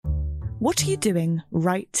What are you doing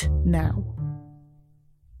right now?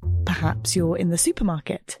 Perhaps you're in the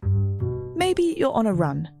supermarket. Maybe you're on a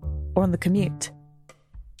run or on the commute.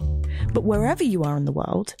 But wherever you are in the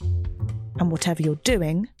world, and whatever you're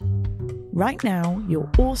doing, right now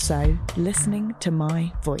you're also listening to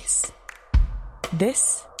my voice.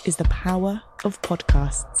 This is the power of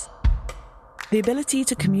podcasts. The ability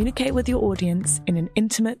to communicate with your audience in an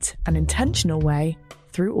intimate and intentional way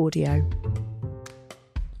through audio.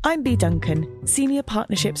 I'm Bea Duncan, Senior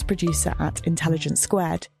Partnerships Producer at Intelligence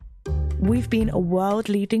Squared. We've been a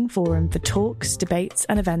world-leading forum for talks, debates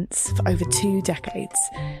and events for over 2 decades.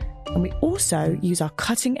 And we also use our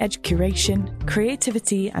cutting-edge curation,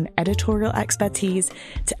 creativity and editorial expertise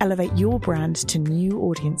to elevate your brand to new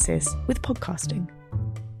audiences with podcasting.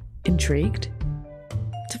 Intrigued?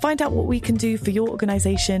 To find out what we can do for your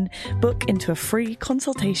organisation, book into a free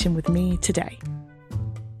consultation with me today.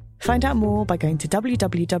 Find out more by going to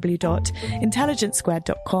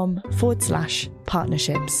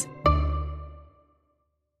www.intelligencesquared.com/partnerships.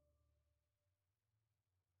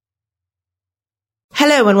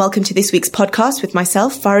 Hello and welcome to this week's podcast with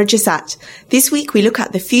myself, Farah Jassat. This week we look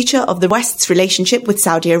at the future of the West's relationship with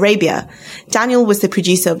Saudi Arabia. Daniel was the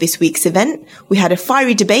producer of this week's event. We had a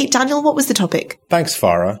fiery debate. Daniel, what was the topic? Thanks,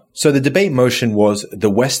 Farah. So the debate motion was the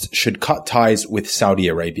West should cut ties with Saudi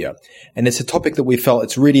Arabia. And it's a topic that we felt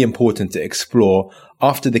it's really important to explore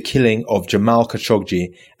after the killing of Jamal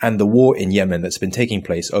Khashoggi and the war in Yemen that's been taking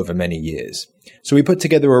place over many years. So we put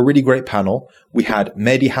together a really great panel. We had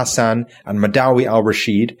Mehdi Hassan and Madawi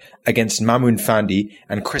Al-Rashid against Mamoun Fandi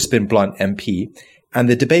and Crispin Blunt MP. And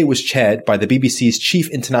the debate was chaired by the BBC's chief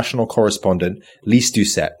international correspondent, Lise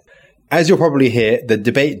Doucet. As you'll probably hear, the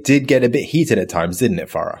debate did get a bit heated at times, didn't it,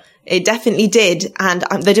 Farah? It definitely did. And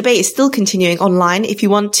the debate is still continuing online. If you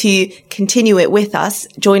want to continue it with us,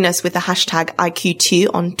 join us with the hashtag IQ2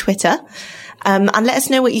 on Twitter. And let us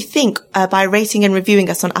know what you think by rating and reviewing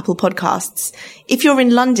us on Apple Podcasts. If you're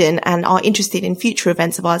in London and are interested in future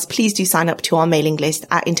events of ours, please do sign up to our mailing list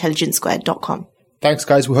at intelligencesquared.com. Thanks,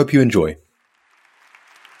 guys. We hope you enjoy.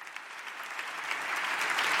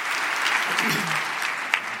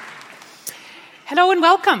 Hello and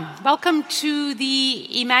welcome. Welcome to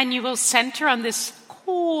the Emmanuel Centre on this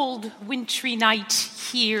cold, wintry night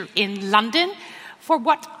here in London for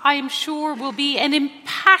what I am sure will be an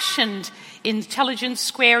impassioned Intelligence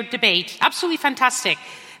Squared debate. Absolutely fantastic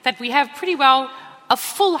that we have pretty well a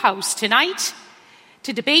full house tonight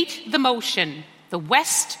to debate the motion, the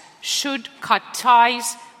West should cut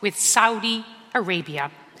ties with Saudi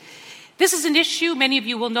Arabia. This is an issue, many of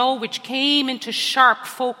you will know, which came into sharp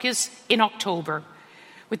focus in October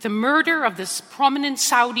with the murder of this prominent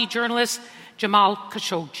Saudi journalist, Jamal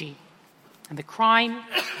Khashoggi. And the crime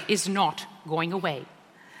is not going away.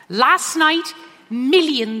 Last night,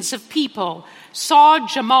 millions of people saw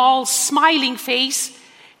Jamal's smiling face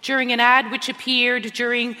during an ad which appeared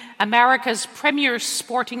during America's premier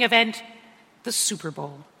sporting event, the Super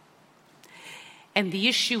Bowl. And the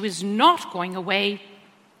issue is not going away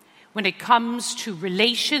when it comes to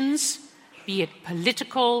relations, be it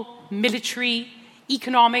political, military,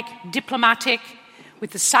 economic, diplomatic,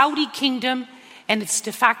 with the Saudi kingdom and its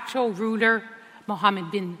de facto ruler, Mohammed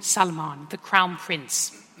bin Salman, the Crown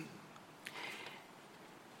Prince.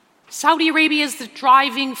 Saudi Arabia is the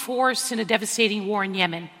driving force in a devastating war in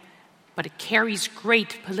Yemen, but it carries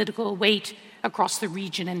great political weight across the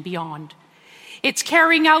region and beyond. It's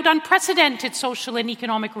carrying out unprecedented social and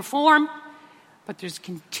economic reform, but there's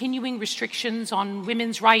continuing restrictions on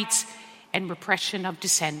women's rights and repression of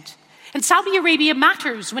dissent. And Saudi Arabia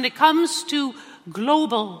matters when it comes to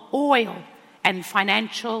global oil and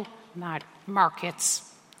financial markets.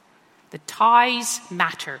 The ties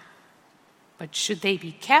matter, but should they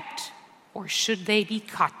be kept or should they be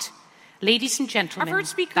cut? Ladies and gentlemen, our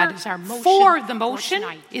first speaker that is our motion for the motion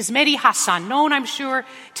is Mehdi Hassan, known, I'm sure,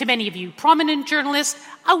 to many of you. Prominent journalist,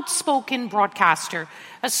 outspoken broadcaster,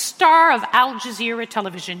 a star of Al Jazeera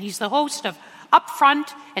television. He's the host of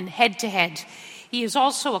Upfront and Head to Head. He is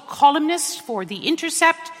also a columnist for The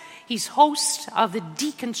Intercept. He's host of the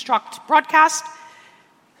Deconstruct podcast.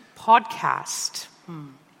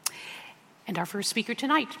 And our first speaker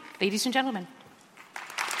tonight, ladies and gentlemen.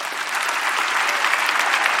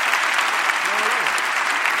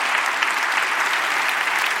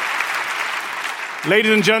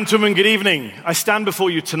 Ladies and gentlemen, good evening. I stand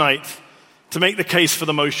before you tonight to make the case for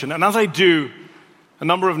the motion. And as I do, a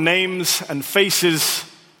number of names and faces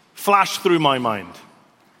flash through my mind.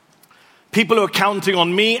 People who are counting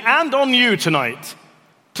on me and on you tonight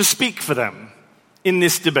to speak for them in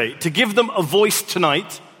this debate, to give them a voice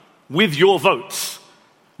tonight with your votes.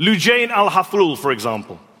 Lujain Al-Hafrul, for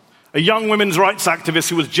example, a young women's rights activist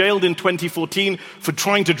who was jailed in 2014 for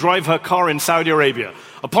trying to drive her car in Saudi Arabia.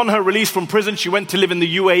 Upon her release from prison, she went to live in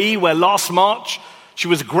the UAE, where last March she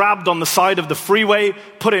was grabbed on the side of the freeway,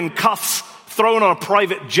 put in cuffs, thrown on a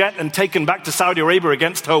private jet and taken back to Saudi Arabia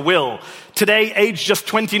against her will. Today, aged just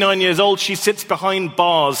 29 years old, she sits behind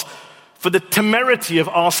bars for the temerity of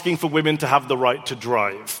asking for women to have the right to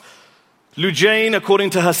drive. Lujain,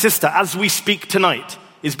 according to her sister, as we speak tonight,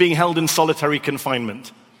 is being held in solitary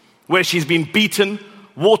confinement, where she's been beaten,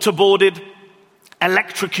 waterboarded,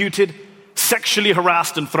 electrocuted, sexually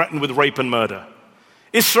harassed and threatened with rape and murder.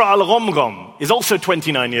 Isra al-Ghamgham is also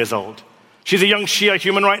 29 years old. She's a young Shia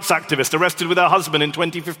human rights activist arrested with her husband in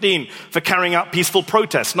 2015 for carrying out peaceful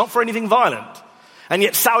protests, not for anything violent. And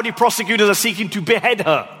yet Saudi prosecutors are seeking to behead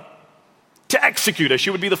her, to execute her. She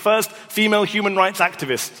would be the first female human rights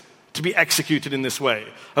activist to be executed in this way.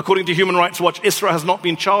 According to Human Rights Watch, Isra has not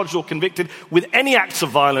been charged or convicted with any acts of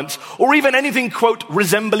violence or even anything, quote,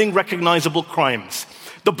 resembling recognizable crimes.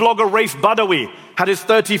 The blogger Raif Badawi had his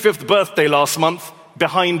 35th birthday last month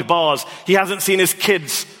behind bars. He hasn't seen his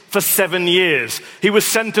kids for 7 years. He was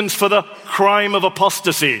sentenced for the crime of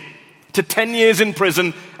apostasy to 10 years in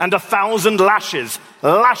prison and 1,000 lashes.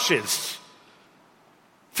 Lashes.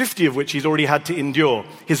 50 of which he's already had to endure.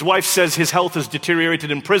 His wife says his health has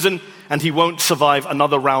deteriorated in prison and he won't survive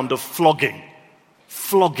another round of flogging.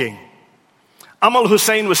 Flogging. Amal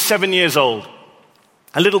Hussein was 7 years old.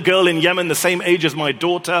 A little girl in Yemen, the same age as my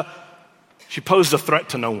daughter. She posed a threat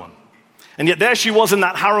to no one. And yet there she was in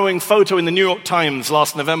that harrowing photo in the New York Times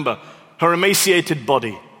last November. Her emaciated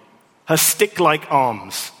body, her stick-like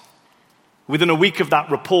arms. Within a week of that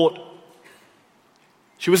report,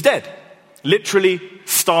 she was dead. Literally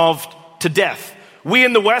starved to death. We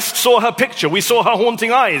in the West saw her picture. We saw her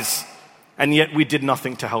haunting eyes. And yet we did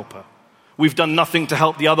nothing to help her. We've done nothing to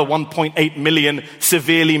help the other 1.8 million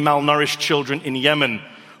severely malnourished children in Yemen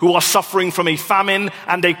who are suffering from a famine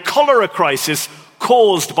and a cholera crisis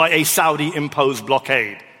caused by a Saudi-imposed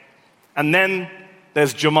blockade. And then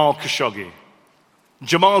there's Jamal Khashoggi.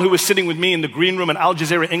 Jamal, who was sitting with me in the green room at Al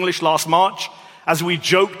Jazeera English last March as we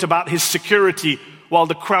joked about his security while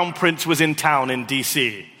the Crown Prince was in town in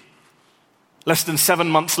DC. Less than 7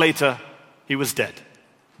 months later, he was dead.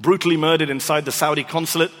 Brutally murdered inside the Saudi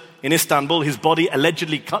consulate in Istanbul, his body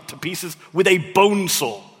allegedly cut to pieces with a bone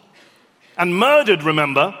saw. And murdered,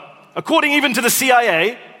 remember, according even to the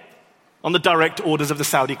CIA, on the direct orders of the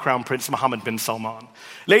Saudi Crown Prince Mohammed bin Salman.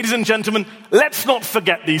 Ladies and gentlemen, let's not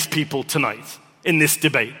forget these people tonight in this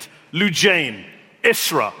debate. Lujain,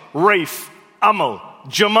 Isra, Raif, Amal,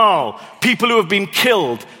 Jamal, people who have been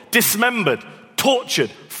killed, dismembered,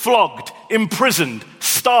 tortured, flogged, imprisoned,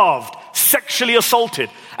 starved, sexually assaulted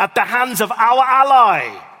at the hands of our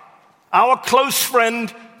ally, our close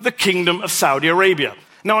friend, the Kingdom of Saudi Arabia.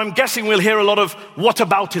 Now, I'm guessing we'll hear a lot of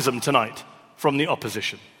whataboutism tonight from the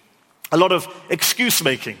opposition. A lot of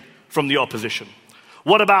excuse-making from the opposition.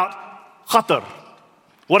 What about Qatar?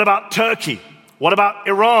 What about Turkey? What about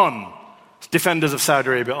Iran? Defenders of Saudi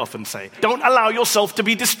Arabia often say. Don't allow yourself to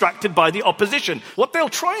be distracted by the opposition. What they'll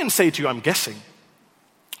try and say to you, I'm guessing,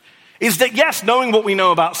 is that yes, knowing what we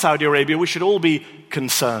know about Saudi Arabia, we should all be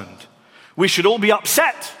concerned. We should all be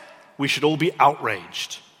upset. We should all be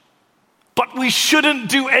outraged. But we shouldn't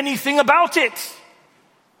do anything about it.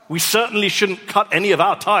 We certainly shouldn't cut any of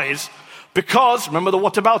our ties because, remember the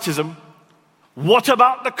whataboutism, what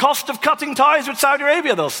about the cost of cutting ties with Saudi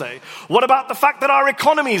Arabia, they'll say. What about the fact that our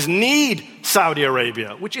economies need Saudi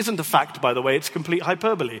Arabia? Which isn't a fact, by the way, it's complete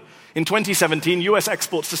hyperbole. In 2017, US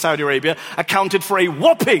exports to Saudi Arabia accounted for a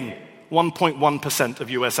whopping 1.1% of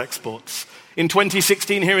US exports. In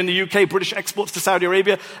 2016, here in the UK, British exports to Saudi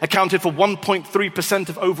Arabia accounted for 1.3%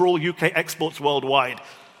 of overall UK exports worldwide.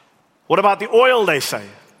 What about the oil, they say?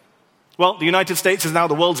 Well, the United States is now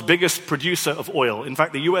the world's biggest producer of oil. In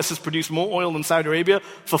fact, the US has produced more oil than Saudi Arabia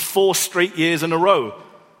for 4 straight years in a row.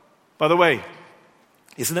 By the way,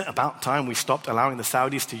 isn't it about time we stopped allowing the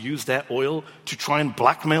Saudis to use their oil to try and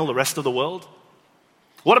blackmail the rest of the world?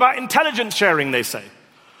 What about intelligence sharing, they say?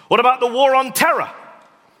 What about the war on terror?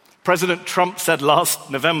 President Trump said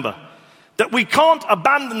last November that we can't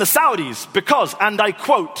abandon the Saudis because, and I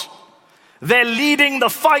quote, they're leading the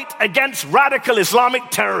fight against radical Islamic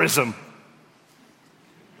terrorism.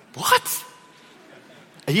 What?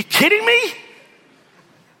 Are you kidding me?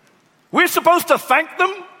 We're supposed to thank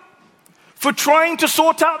them for trying to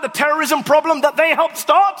sort out the terrorism problem that they helped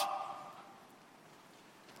start?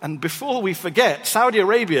 And before we forget, Saudi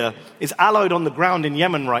Arabia is allied on the ground in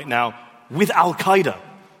Yemen right now with Al-Qaeda.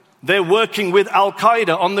 They're working with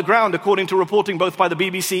Al-Qaeda on the ground, according to reporting both by the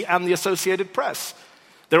BBC and the Associated Press.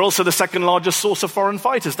 They're also the second largest source of foreign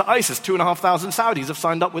fighters to ISIS. 2,500 Saudis have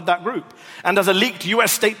signed up with that group. And as a leaked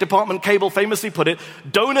US State Department cable famously put it,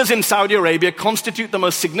 donors in Saudi Arabia constitute the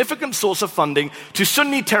most significant source of funding to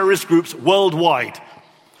Sunni terrorist groups worldwide.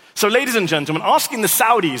 So, ladies and gentlemen, asking the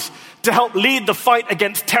Saudis to help lead the fight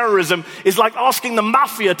against terrorism is like asking the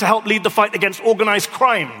mafia to help lead the fight against organized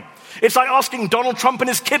crime. It's like asking Donald Trump and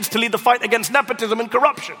his kids to lead the fight against nepotism and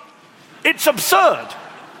corruption. It's absurd.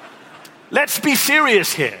 Let's be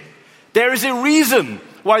serious here. There is a reason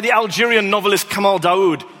why the Algerian novelist Kamal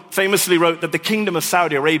Daoud famously wrote that the Kingdom of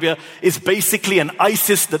Saudi Arabia is basically an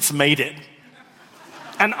ISIS that's made it.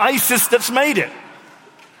 An ISIS that's made it.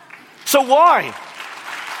 So why?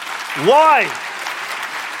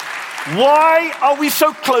 Why are we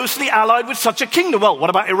so closely allied with such a kingdom? Well, what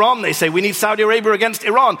about Iran? They say we need Saudi Arabia against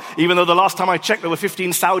Iran, even though the last time I checked there were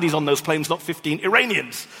 15 Saudis on those planes, not 15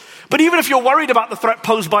 Iranians. But even if you're worried about the threat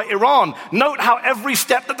posed by Iran, note how every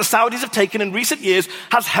step that the Saudis have taken in recent years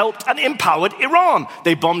has helped and empowered Iran.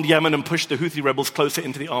 They bombed Yemen and pushed the Houthi rebels closer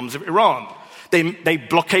into the arms of Iran. They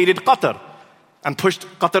blockaded Qatar and pushed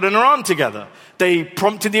Qatar and Iran together. They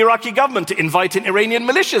prompted the Iraqi government to invite in Iranian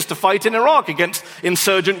militias to fight in Iraq against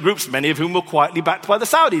insurgent groups, many of whom were quietly backed by the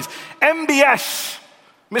Saudis. MBS,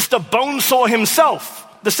 Mr. Bonesaw himself,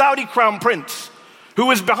 the Saudi crown prince, who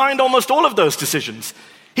was behind almost all of those decisions,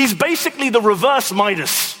 he's basically the reverse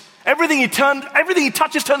Midas. Everything he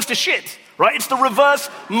touches turns to shit, right? It's the reverse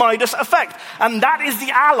Midas effect. And that is the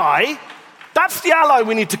ally. That's the ally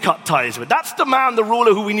we need to cut ties with. That's the man, the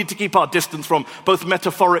ruler who we need to keep our distance from, both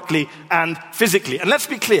metaphorically and physically. And let's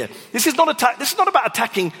be clear, this is not about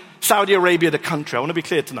attacking Saudi Arabia, the country. I want to be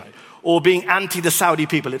clear tonight. Or being anti the Saudi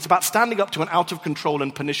people. It's about standing up to an out-of-control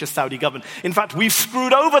and pernicious Saudi government. In fact, we've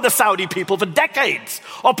screwed over the Saudi people for decades.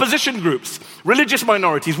 Opposition groups, religious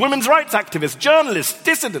minorities, women's rights activists, journalists,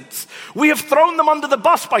 dissidents. We have thrown them under the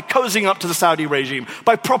bus by cozying up to the Saudi regime,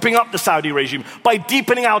 by propping up the Saudi regime, by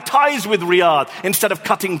deepening our ties with Riyadh instead of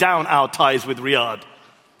cutting down our ties with Riyadh.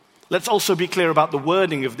 Let's also be clear about the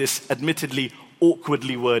wording of this admittedly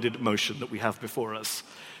awkwardly worded motion that we have before us.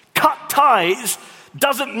 Cut ties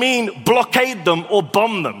doesn't mean blockade them or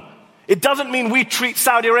bomb them. It doesn't mean we treat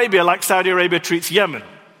Saudi Arabia like Saudi Arabia treats Yemen.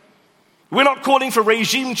 We're not calling for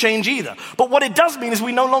regime change either. But what it does mean is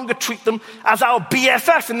we no longer treat them as our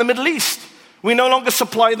BFF in the Middle East. We no longer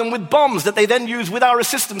supply them with bombs that they then use with our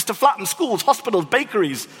assistance to flatten schools, hospitals,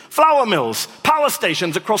 bakeries, flour mills, power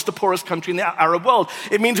stations across the poorest country in the Arab world.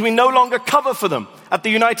 It means we no longer cover for them at the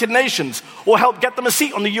United Nations or help get them a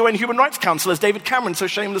seat on the UN Human Rights Council as David Cameron so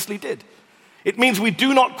shamelessly did. It means we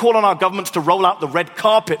do not call on our governments to roll out the red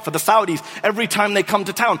carpet for the Saudis every time they come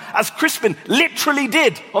to town, as Crispin literally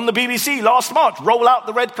did on the BBC last March, roll out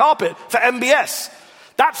the red carpet for MBS.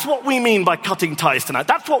 That's what we mean by cutting ties tonight.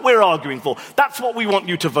 That's what we're arguing for. That's what we want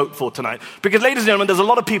you to vote for tonight. Because, ladies and gentlemen, there's a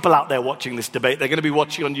lot of people out there watching this debate. They're going to be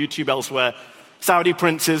watching on YouTube elsewhere. Saudi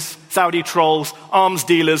princes, Saudi trolls, arms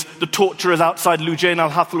dealers, the torturers outside Lujain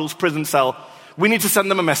al-Hathalul's prison cell. We need to send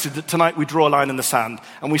them a message that tonight we draw a line in the sand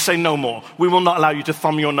and we say no more. We will not allow you to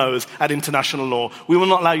thumb your nose at international law. We will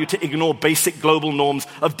not allow you to ignore basic global norms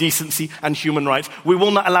of decency and human rights. We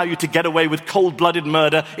will not allow you to get away with cold-blooded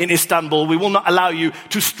murder in Istanbul. We will not allow you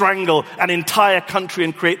to strangle an entire country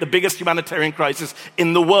and create the biggest humanitarian crisis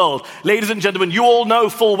in the world. Ladies and gentlemen, you all know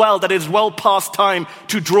full well that it is well past time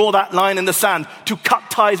to draw that line in the sand, to cut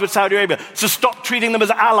ties with Saudi Arabia, to stop treating them as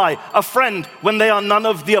an ally, a friend, when they are none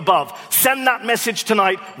of the above. Send that message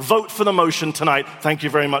tonight. Vote for the motion tonight. Thank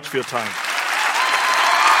you very much for your time.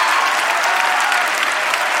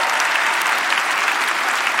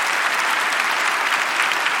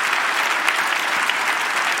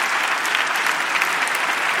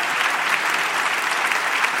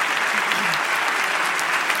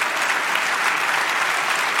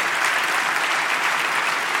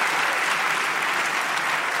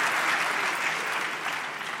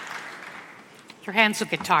 Your hands will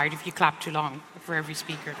get tired if you clap too long for every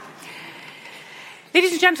speaker.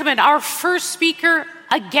 Ladies and gentlemen, our first speaker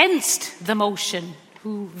against the motion,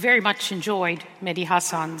 who very much enjoyed Mehdi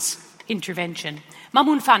Hassan's intervention,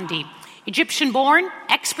 Mamoun Fandi, Egyptian-born,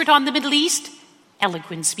 expert on the Middle East,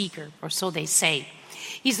 eloquent speaker, or so they say.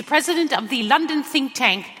 He's the president of the London think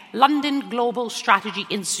tank, London Global Strategy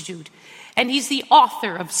Institute, and he's the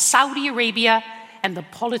author of Saudi Arabia and the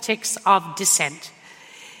Politics of Dissent.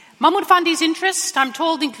 Mamoun Fandi's interests, I'm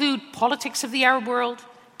told, include politics of the Arab world,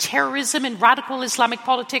 terrorism and radical Islamic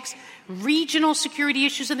politics, regional security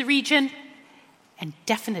issues in the region, and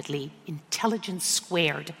definitely intelligence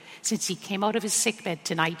squared, since he came out of his sickbed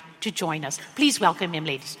tonight to join us. Please welcome him,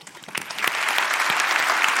 ladies.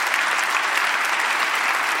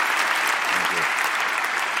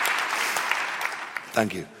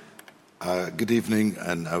 Thank you. Good evening,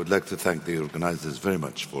 and I would like to thank the organizers very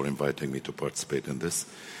much for inviting me to participate in this.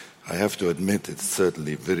 I have to admit it's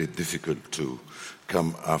certainly very difficult to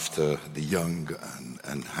come after the young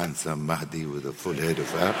and handsome Mahdi with a full head of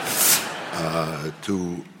hair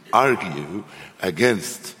to argue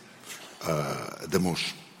against the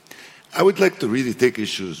motion. I would like to really take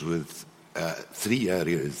issues with three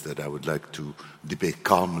areas that I would like to debate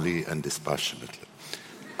calmly and dispassionately.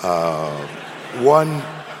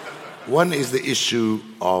 One is the issue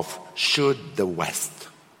of should the West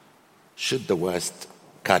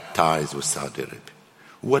cut ties with Saudi Arabia?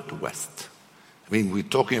 What West? I mean, we're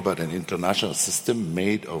talking about an international system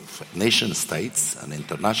made of nation states, an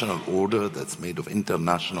international order that's made of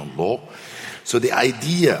international law. So the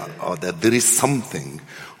idea that there is something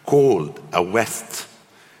called a West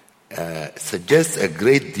suggests a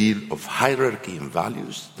great deal of hierarchy in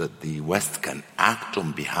values, that the West can act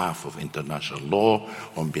on behalf of international law,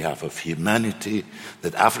 on behalf of humanity,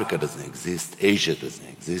 that Africa doesn't exist, Asia doesn't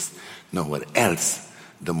exist, nowhere else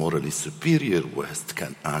the morally superior West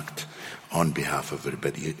can act on behalf of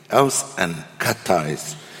everybody else and cut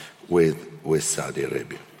ties with Saudi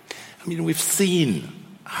Arabia. I mean, we've seen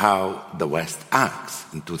how the West acts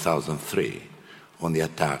in 2003 on the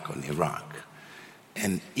attack on Iraq.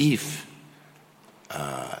 And if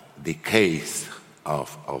the case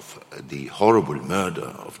of the horrible murder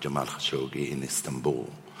of Jamal Khashoggi in Istanbul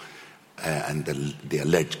and the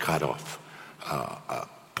alleged cut-off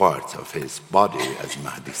parts of his body, as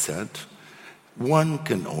Mahdi said, one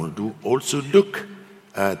can also look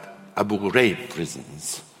at Abu Ghraib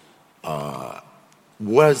prisons.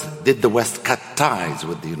 Did the West cut ties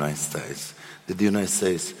with the United States?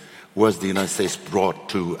 Was the United States brought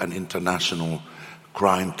to an international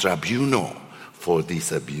crime tribunal for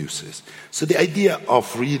these abuses? So the idea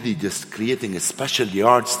of really just creating a special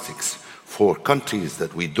yardsticks for countries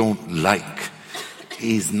that we don't like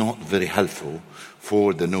is not very helpful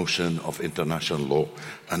for the notion of international law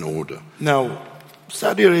and order. Now,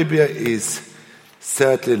 Saudi Arabia is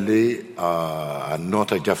certainly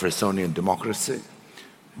not a Jeffersonian democracy,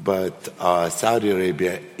 but Saudi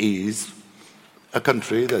Arabia is a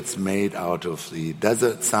country that's made out of the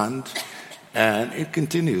desert sand, and it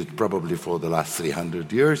continued probably for the last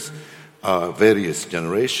 300 years, various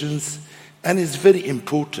generations, and is very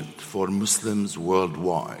important for Muslims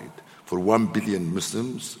worldwide. For 1 billion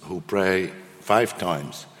Muslims who pray 5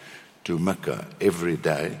 times to Mecca every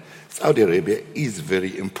day, Saudi Arabia is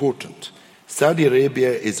very important. Saudi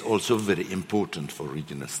Arabia is also very important for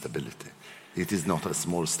regional stability. It is not a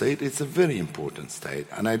small state, it's a very important state,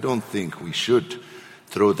 and I don't think we should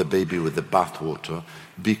throw the baby with the bathwater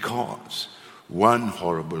because one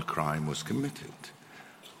horrible crime was committed.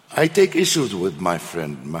 I take issues with my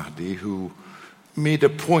friend Mahdi, who made a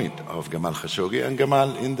point of Jamal Khashoggi, and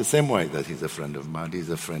Jamal, in the same way that he's a friend of Mahdi, is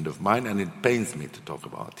a friend of mine, and it pains me to talk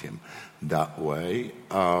about him that way.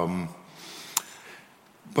 But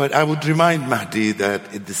I would remind Mahdi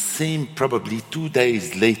that at the same, probably 2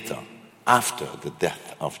 days later, after the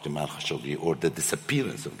death of Jamal Khashoggi, or the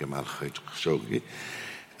disappearance of Jamal Khashoggi,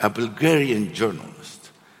 a Bulgarian journalist,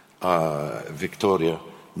 Victoria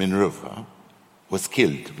Minerva, was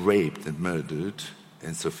killed, raped, and murdered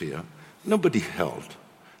in Sofia. Nobody held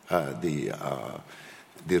the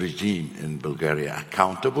regime in Bulgaria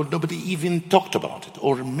accountable. Nobody even talked about it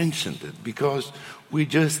or mentioned it because we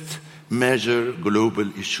just measure global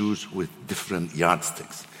issues with different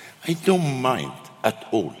yardsticks. I don't mind at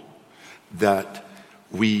all that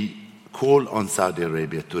we call on Saudi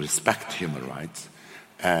Arabia to respect human rights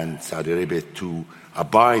and Saudi Arabia to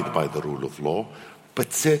abide by the rule of law,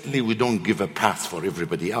 but certainly we don't give a pass for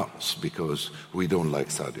everybody else because we don't like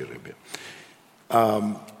Saudi Arabia.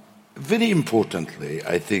 Very importantly,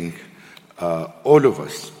 I think all of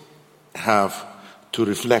us have to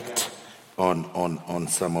reflect on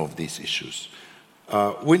some of these issues.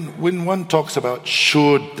 When one talks about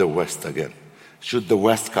should the West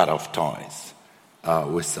cut off ties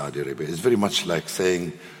with Saudi Arabia, it's very much like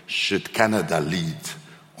saying, should Canada lead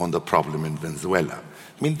on the problem in Venezuela?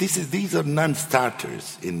 I mean, these are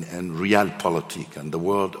non-starters in realpolitik and the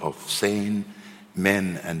world of sane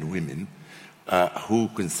men and women who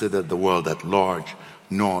consider the world at large,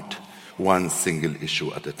 not one single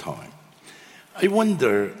issue at a time. I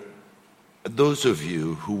wonder, those of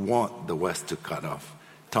you who want the West to cut off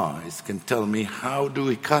ties can tell me, how do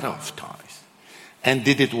we cut off ties? And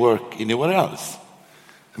did it work anywhere else?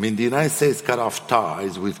 I mean, the United States cut off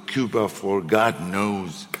ties with Cuba for God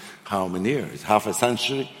knows how many years, half a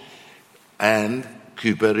century, and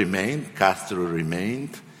Cuba remained, Castro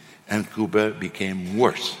remained, and Cuba became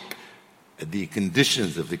worse the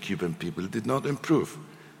conditions of the Cuban people did not improve.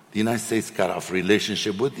 The United States cut off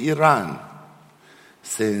relationship with Iran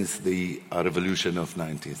since the revolution of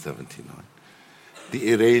 1979.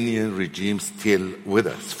 The Iranian regime still with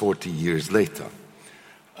us 40 years later.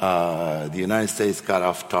 The United States cut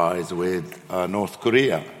off ties with North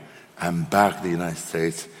Korea and back the United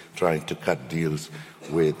States trying to cut deals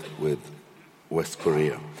with West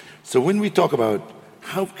Korea. So when we talk about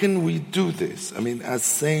how can we do this, I mean, as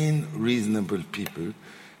sane, reasonable people,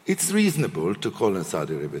 it's reasonable to call on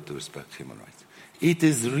Saudi Arabia to respect human rights. It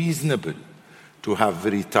is reasonable to have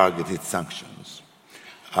very targeted sanctions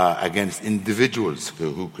against individuals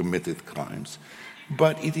who committed crimes,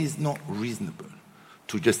 but it is not reasonable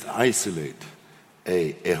to just isolate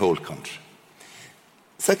a whole country.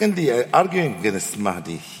 Secondly, arguing against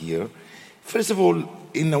Mahdi here, first of all,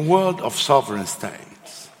 in a world of sovereign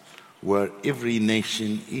states, where every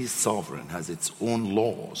nation is sovereign, has its own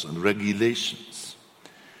laws and regulations,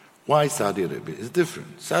 why Saudi Arabia is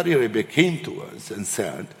different? Saudi Arabia came to us and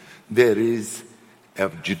said there is a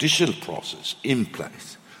judicial process in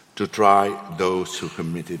place to try those who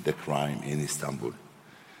committed the crime in Istanbul.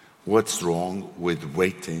 What's wrong with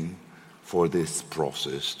waiting for this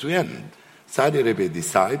process to end? Saudi Arabia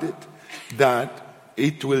decided that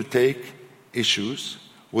it will take issues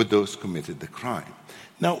with those who committed the crime.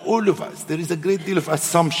 Now, all of us, there is a great deal of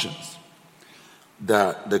assumptions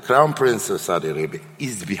that the Crown Prince of Saudi Arabia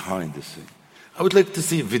is behind the scene. I would like to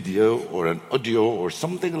see a video or an audio or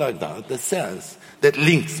something like that that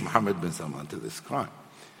links Mohammed bin Salman to this crime.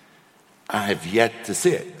 I have yet to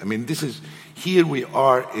see it. I mean, here we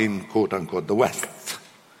are in, quote-unquote, the West,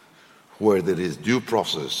 where there is due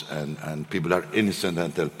process and people are innocent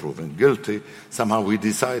until proven guilty. Somehow we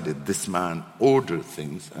decided this man ordered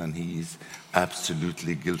things and he is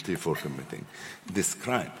absolutely guilty for committing this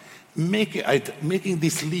crime. Making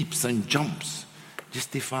these leaps and jumps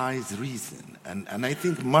justifies reason. And I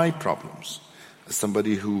think my problems, as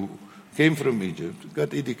somebody who came from Egypt,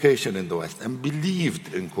 got education in the West, and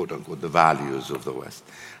believed in, quote-unquote, the values of the West,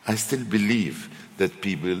 I still believe that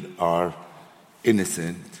people are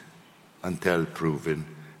innocent until proven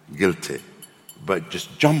guilty. But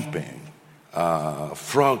just jumping,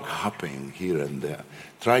 frog hopping here and there,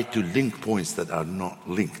 try to link points that are not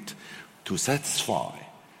linked to satisfy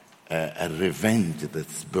a revenge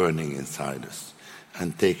that's burning inside us,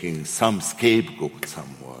 and taking some scapegoat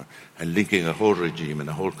somewhere and linking a whole regime and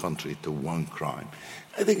a whole country to one crime.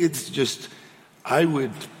 I think it's just, I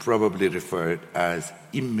would probably refer it as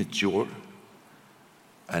immature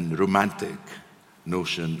and romantic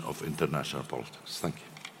notion of international politics. Thank you.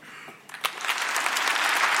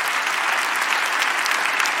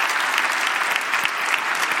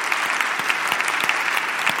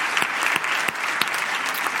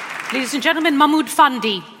 Ladies and gentlemen, Mahmoud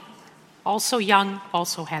Fandi, also young,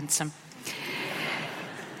 also handsome.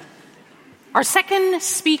 Our second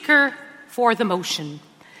speaker for the motion,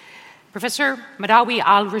 Professor Madawi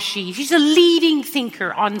Al-Rasheed. She's a leading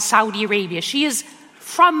thinker on Saudi Arabia. She is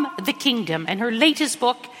from the kingdom, and her latest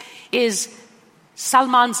book is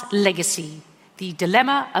Salman's Legacy, The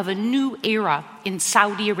Dilemma of a New Era in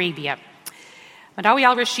Saudi Arabia. Madawi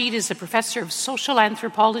Al-Rasheed is a professor of social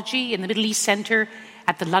anthropology in the Middle East Center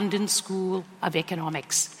at the London School of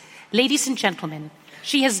Economics. Ladies and gentlemen,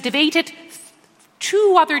 she has debated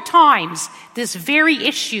 2 other times this very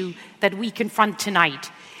issue that we confront tonight.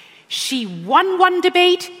 She won 1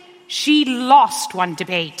 debate, she lost 1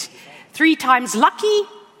 debate. 3 times lucky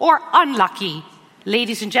or unlucky?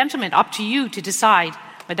 Ladies and gentlemen, up to you to decide.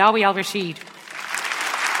 Madawi Al-Rasheed.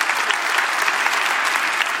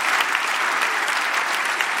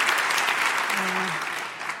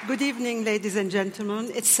 Good evening, ladies and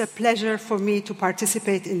gentlemen. It's a pleasure for me to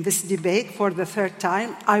participate in this debate for the 3rd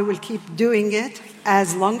time. I will keep doing it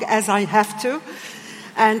as long as I have to.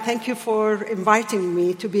 And thank you for inviting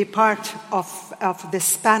me to be part of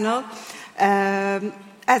this panel.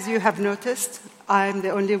 As you have noticed, I'm the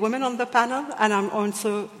only woman on the panel, and I'm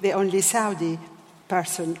also the only Saudi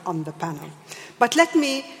person on the panel. But let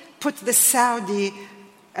me put the Saudi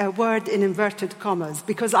word in inverted commas,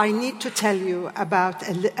 because I need to tell you about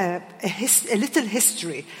a little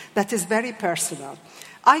history that is very personal.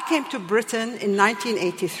 I came to Britain in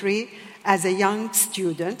 1983 as a young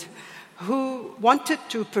student who wanted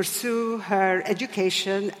to pursue her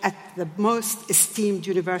education at the most esteemed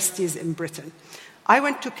universities in Britain. I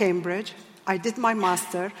went to Cambridge, I did my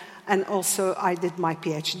master, and also I did my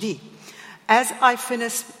PhD. As I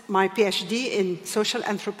finished my PhD in social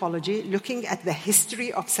anthropology, looking at the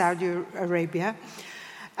history of Saudi Arabia,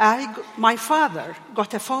 my father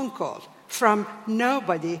got a phone call from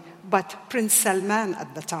nobody but Prince Salman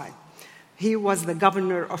at the time. He was the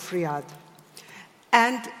governor of Riyadh.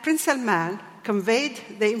 And Prince Salman conveyed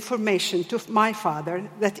the information to my father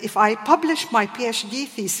that if I publish my PhD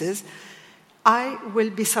thesis, I will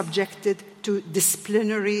be subjected to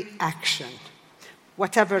disciplinary action,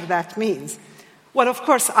 whatever that means. Well, of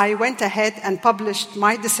course, I went ahead and published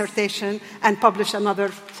my dissertation and published another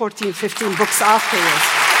 14, 15 books afterwards.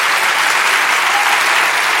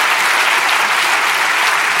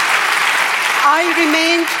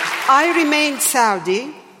 I remained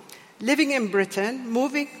Saudi, living in Britain,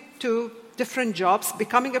 moving to different jobs,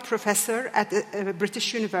 becoming a professor at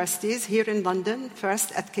British universities here in London,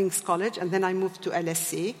 first at King's College, and then I moved to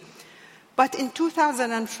LSE. But in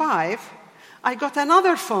 2005, I got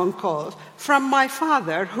another phone call from my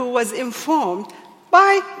father, who was informed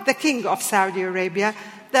by the King of Saudi Arabia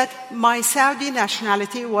that my Saudi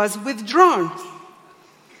nationality was withdrawn.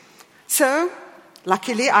 So,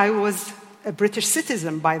 luckily, I was a British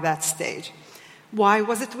citizen by that stage. Why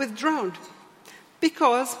was it withdrawn?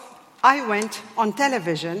 Because I went on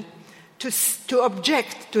television to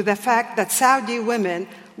object to the fact that Saudi women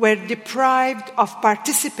were deprived of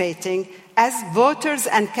participating as voters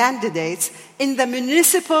and candidates in the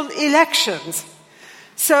municipal elections.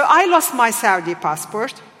 So I lost my Saudi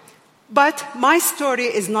passport, but my story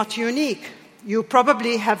is not unique. You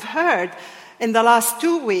probably have heard in the last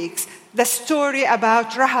 2 weeks the story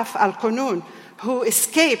about Rahaf Al-Qunun, who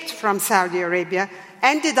escaped from Saudi Arabia,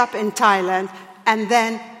 ended up in Thailand, and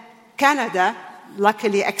then Canada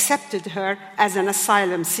luckily accepted her as an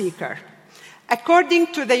asylum seeker. According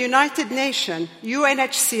to the United Nations,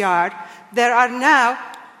 UNHCR, there are now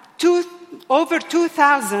over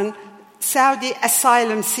 2,000 Saudi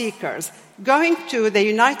asylum seekers going to the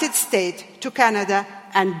United States, to Canada,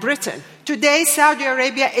 and Britain. Today, Saudi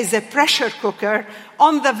Arabia is a pressure cooker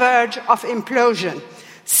on the verge of implosion,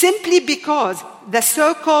 simply because the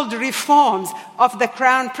so-called reforms of the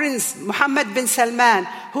Crown Prince, Mohammed bin Salman,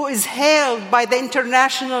 who is hailed by the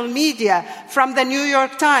international media, from the New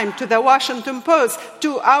York Times to the Washington Post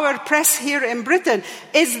to our press here in Britain,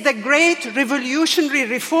 is the great revolutionary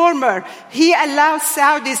reformer. He allows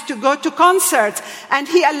Saudis to go to concerts, and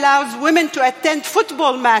he allows women to attend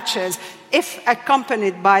football matches if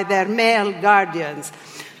accompanied by their male guardians.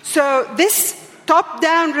 So this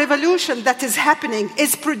top-down revolution that is happening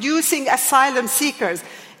is producing asylum seekers,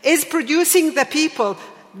 is producing the people,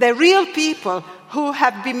 the real people who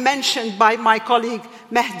have been mentioned by my colleague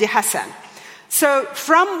Mehdi Hassan. So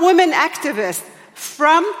from women activists,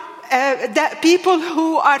 from the people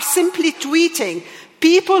who are simply tweeting,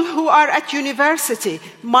 people who are at university.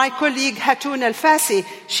 My colleague Hatoun El-Fassi,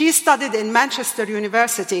 she studied in Manchester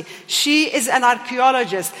University. She is an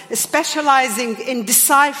archaeologist specializing in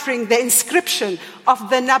deciphering the inscription of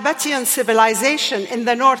the Nabatean civilization in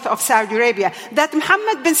the north of Saudi Arabia, that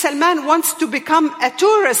Mohammed bin Salman wants to become a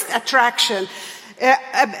tourist attraction,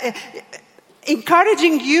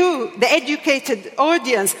 encouraging you, the educated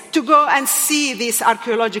audience, to go and see this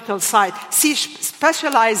archaeological site. She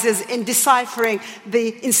specializes in deciphering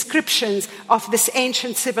the inscriptions of this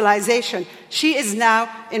ancient civilization. She is now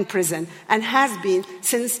in prison and has been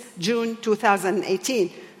since June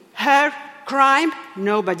 2018. Her crime,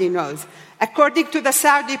 nobody knows. According to the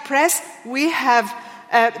Saudi press, we have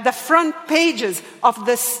the front pages of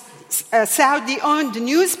the Saudi-owned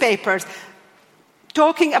newspapers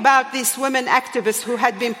talking about these women activists who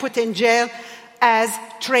had been put in jail as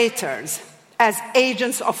traitors, as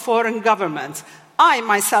agents of foreign governments. I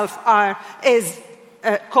myself is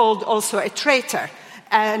called also a traitor,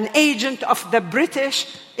 an agent of the British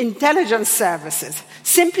intelligence services,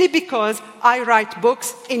 simply because I write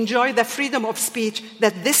books, enjoy the freedom of speech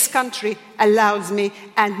that this country allows me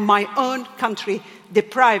and my own country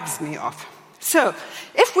deprives me of. So,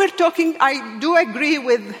 if we're talking, I do agree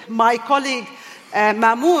with my colleague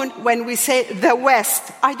Mamoun when we say the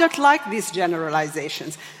West. I don't like these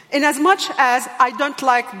generalizations. In as much as I don't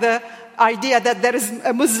like the idea that there is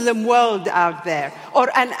a Muslim world out there or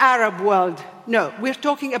an Arab world. No, we're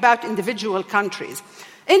talking about individual countries.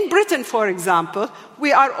 In Britain, for example,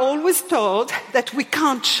 we are always told that we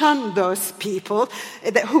can't shun those people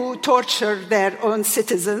who torture their own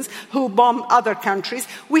citizens, who bomb other countries.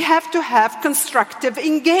 We have to have constructive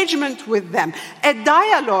engagement with them, a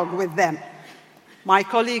dialogue with them. My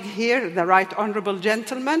colleague here, the Right Honourable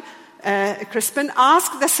Gentleman, Crispin,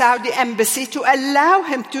 asked the Saudi embassy to allow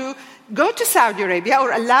him to go to Saudi Arabia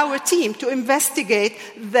or allow a team to investigate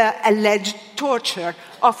the alleged torture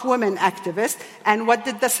of women activists. And what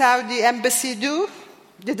did the Saudi embassy do?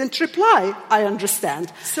 Didn't reply, I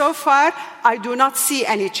understand. So far, I do not see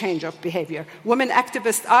any change of behavior. Women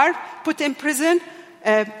activists are put in prison,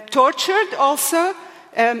 tortured also.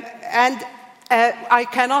 I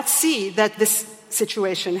cannot see that this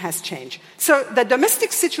situation has changed. So the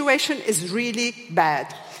domestic situation is really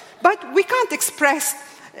bad. But we can't express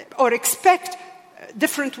or expect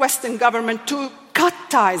different Western governments to cut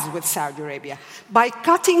ties with Saudi Arabia. By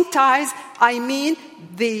cutting ties, I mean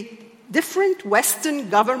the different Western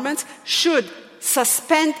governments should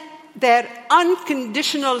suspend their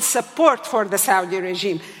unconditional support for the Saudi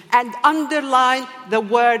regime and underline the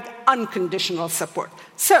word unconditional support.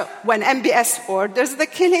 So when MBS orders the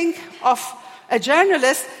killing of a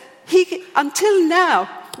journalist, until now,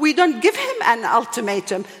 we don't give him an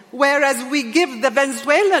ultimatum, whereas we give the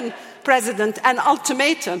Venezuelan president an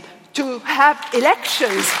ultimatum to have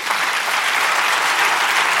elections.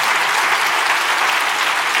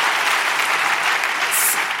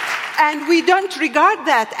 And we don't regard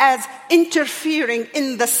that as interfering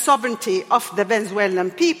in the sovereignty of the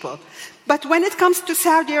Venezuelan people. But when it comes to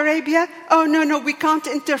Saudi Arabia, oh, no, we can't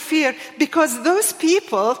interfere because those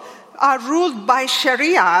people are ruled by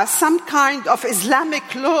Sharia, some kind of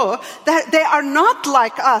Islamic law, that they are not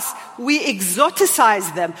like us. We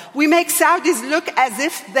exoticize them. We make Saudis look as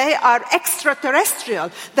if they are extraterrestrial,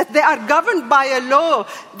 that they are governed by a law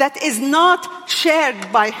that is not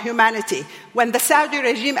shared by humanity. When the Saudi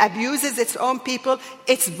regime abuses its own people,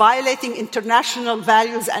 it's violating international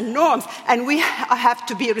values and norms, and we have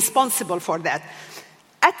to be responsible for that.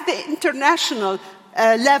 At the international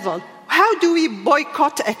level, how do we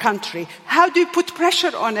boycott a country? How do we put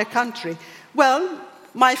pressure on a country? Well,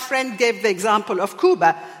 my friend gave the example of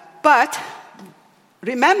Cuba, but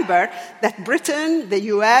remember that Britain, the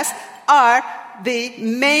US, are the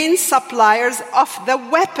main suppliers of the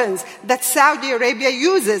weapons that Saudi Arabia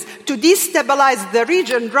uses to destabilize the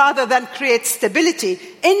region rather than create stability.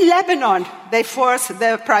 In Lebanon, they forced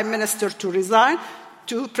the prime minister to resign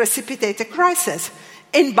to precipitate a crisis.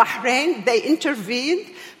 In Bahrain, they intervened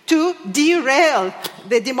to derail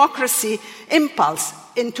the democracy impulse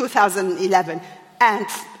in 2011. And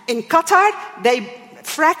in Qatar, they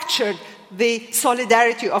fractured the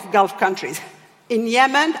solidarity of Gulf countries. In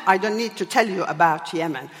Yemen, I don't need to tell you about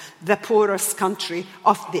Yemen, the poorest country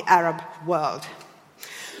of the Arab world.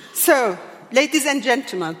 So, ladies and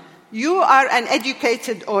gentlemen, you are an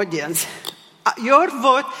educated audience. Your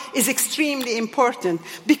vote is extremely important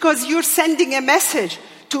because you're sending a message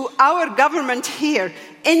to our government here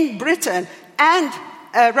in Britain and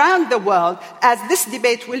around the world, as this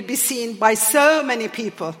debate will be seen by so many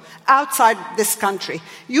people outside this country.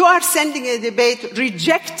 You are sending a debate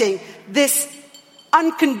rejecting this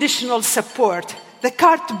unconditional support, the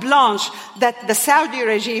carte blanche that the Saudi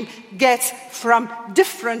regime gets from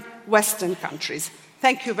different Western countries.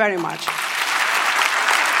 Thank you very much.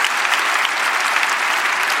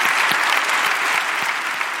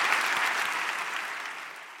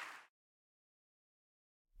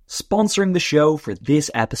 Sponsoring the show for this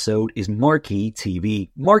episode is Marquee TV.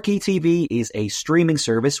 Marquee TV is a streaming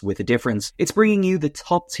service with a difference. It's bringing you the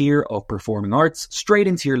top tier of performing arts straight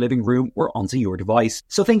into your living room or onto your device.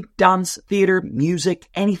 So think dance, theatre, music,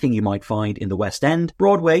 anything you might find in the West End,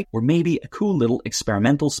 Broadway, or maybe a cool little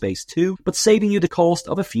experimental space too, but saving you the cost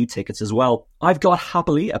of a few tickets as well. I've got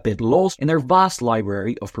happily a bit lost in their vast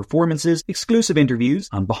library of performances, exclusive interviews,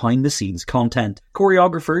 and behind-the-scenes content.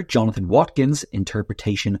 Choreographer Jonathan Watkins'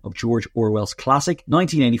 interpretation of George Orwell's classic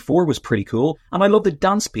 1984 was pretty cool, and I love the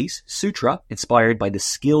dance piece Sutra, inspired by the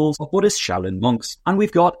skills of Buddhist Shaolin monks. And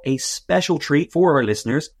we've got a special treat for our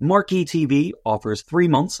listeners. Marquee TV offers 3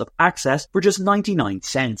 months of access for just 99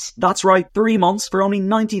 cents. That's right, 3 months for only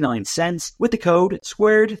 99 cents with the code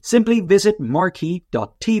SQUARED. Simply visit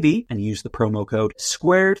marquee.tv and use the promo code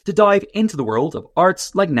SQUARED to dive into the world of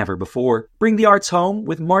arts like never before. Bring the arts home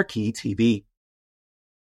with Marquee TV.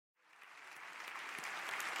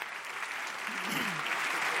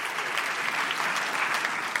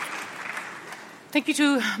 Thank you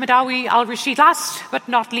to Madawi Al-Rashid. Last but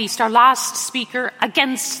not least, our last speaker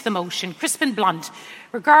against the motion, Crispin Blunt,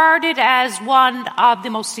 regarded as one of the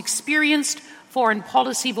most experienced foreign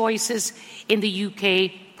policy voices in the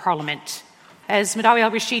UK Parliament. As Madawi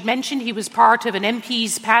Al-Rashid mentioned, he was part of an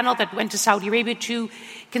MP's panel that went to Saudi Arabia to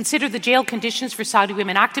consider the jail conditions for Saudi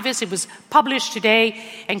women activists. It was published today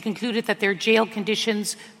and concluded that their jail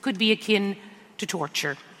conditions could be akin to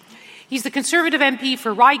torture. He's the Conservative MP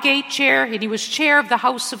for Reigate Chair, and he was Chair of the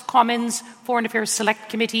House of Commons Foreign Affairs Select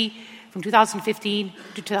Committee from 2015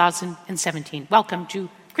 to 2017. Welcome to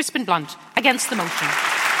Crispin Blunt, against the motion.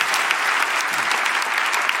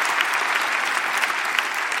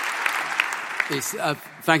 Yes,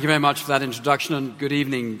 thank you very much for that introduction, and good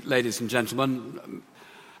evening, ladies and gentlemen.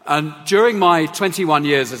 And during my 21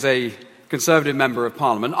 years as a Conservative Member of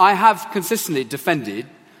Parliament, I have consistently defended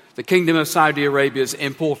the Kingdom of Saudi Arabia's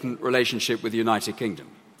important relationship with the United Kingdom.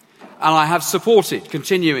 And I have supported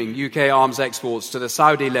continuing UK arms exports to the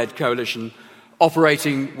Saudi-led coalition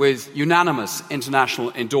operating with unanimous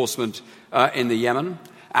international endorsement in the Yemen.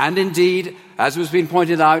 And indeed, as has been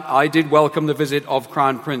pointed out, I did welcome the visit of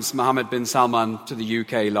Crown Prince Mohammed bin Salman to the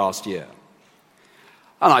UK last year.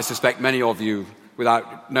 And I suspect many of you,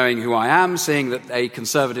 without knowing who I am, seeing that a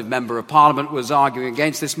Conservative Member of Parliament was arguing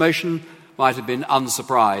against this motion, might have been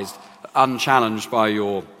unsurprised, unchallenged by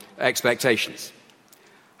your expectations.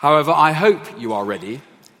 However, I hope you are ready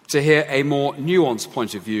to hear a more nuanced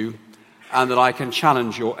point of view and that I can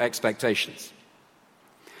challenge your expectations.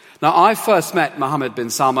 Now, I first met Mohammed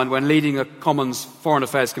bin Salman when leading a Commons Foreign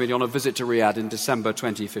Affairs Committee on a visit to Riyadh in December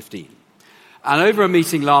 2015. And over a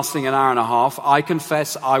meeting lasting an hour and a half, I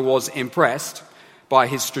confess I was impressed by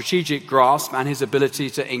his strategic grasp and his ability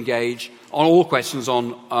to engage on all questions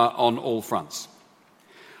on all fronts.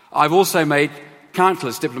 I've also made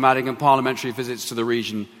countless diplomatic and parliamentary visits to the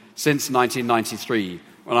region since 1993,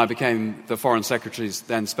 when I became the Foreign Secretary's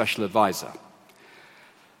then Special Advisor.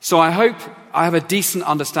 So I hope I have a decent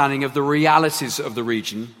understanding of the realities of the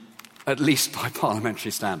region, at least by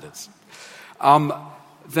parliamentary standards.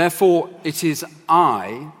 Therefore, it is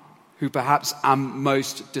I who perhaps am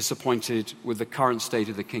most disappointed with the current state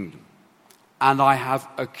of the kingdom. And I have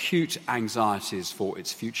acute anxieties for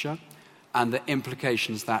its future and the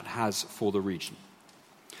implications that has for the region.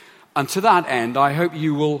 And to that end, I hope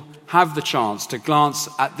you will have the chance to glance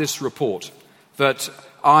at this report that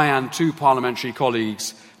I and two parliamentary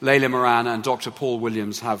colleagues, Layla Moran and Dr. Paul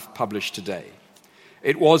Williams, have published today.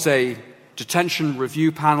 It was a detention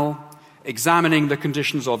review panel examining the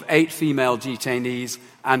conditions of 8 female detainees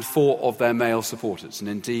and 4 of their male supporters. And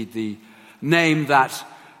indeed, the name that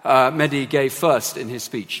Mehdi gave first in his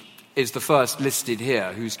speech is the first listed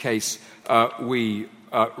here, whose case we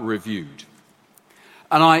reviewed.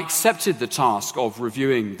 And I accepted the task of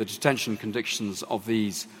reviewing the detention conditions of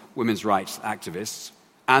these women's rights activists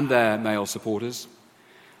and their male supporters,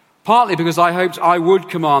 partly because I hoped I would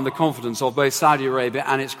command the confidence of both Saudi Arabia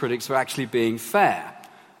and its critics for actually being fair.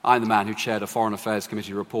 I'm the man who chaired a Foreign Affairs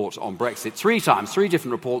Committee report on Brexit 3 times, 3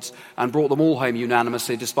 different reports, and brought them all home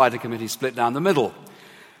unanimously despite a committee split down the middle.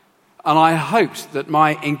 And I hoped that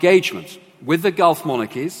my engagement with the Gulf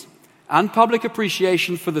monarchies and public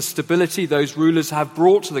appreciation for the stability those rulers have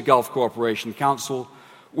brought to the Gulf Cooperation Council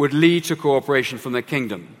would lead to cooperation from the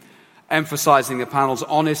kingdom, emphasising the panel's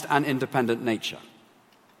honest and independent nature.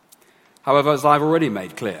 However, as I've already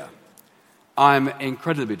made clear, I'm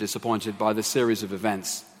incredibly disappointed by the series of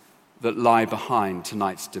events that lie behind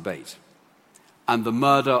tonight's debate. And the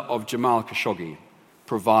murder of Jamal Khashoggi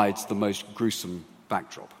provides the most gruesome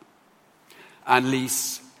backdrop.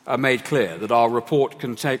 Anneliese made clear that our report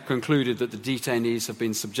concluded that the detainees have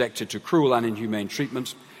been subjected to cruel and inhumane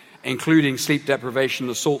treatment, including sleep deprivation,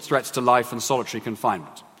 assault, threats to life and solitary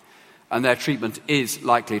confinement. And their treatment is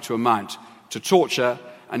likely to amount to torture,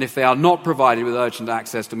 and if they are not provided with urgent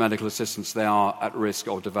access to medical assistance, they are at risk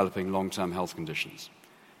of developing long-term health conditions.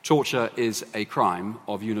 Torture is a crime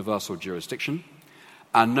of universal jurisdiction,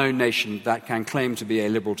 and no nation that can claim to be a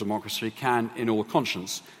liberal democracy can, in all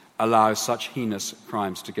conscience, allow such heinous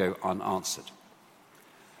crimes to go unanswered.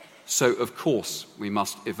 So, of course, we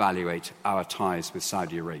must evaluate our ties with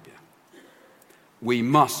Saudi Arabia. We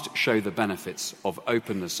must show the benefits of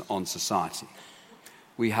openness on society.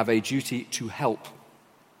 We have a duty to help.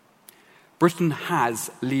 Britain has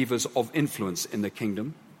levers of influence in the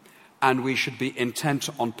kingdom, and we should be intent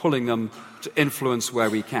on pulling them to influence where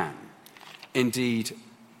we can. Indeed,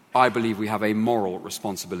 I believe we have a moral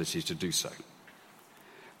responsibility to do so.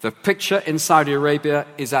 The picture in Saudi Arabia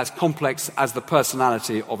is as complex as the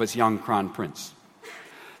personality of its young crown prince.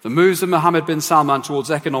 The moves of Mohammed bin Salman towards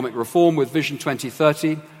economic reform with Vision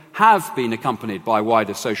 2030 have been accompanied by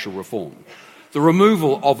wider social reform. The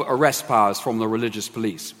removal of arrest powers from the religious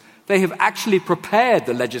police. They have actually prepared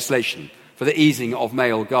the legislation for the easing of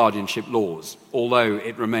male guardianship laws, although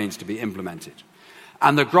it remains to be implemented.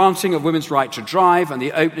 And the granting of women's right to drive and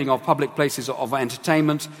the opening of public places of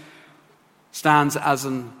entertainment stands as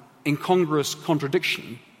an incongruous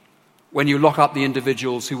contradiction when you lock up the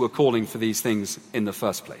individuals who were calling for these things in the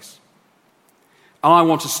first place. And I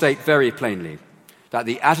want to state very plainly that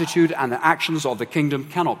the attitude and the actions of the kingdom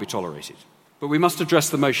cannot be tolerated. But we must address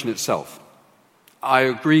the motion itself. I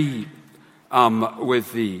agree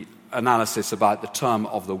with the analysis about the term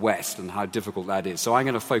of the West and how difficult that is. So I'm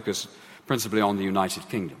going to focus principally on the United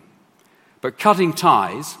Kingdom. But cutting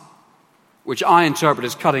ties, which I interpret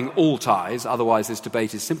as cutting all ties, otherwise this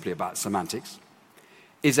debate is simply about semantics,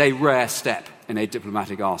 is a rare step in a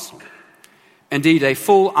diplomatic arsenal. Indeed, a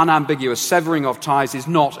full, unambiguous severing of ties is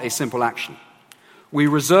not a simple action. We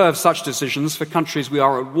reserve such decisions for countries we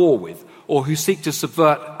are at war with or who seek to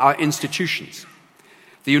subvert our institutions.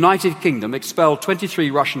 The United Kingdom expelled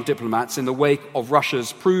 23 Russian diplomats in the wake of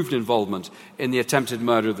Russia's proved involvement in the attempted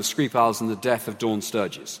murder of the Skripals and the death of Dawn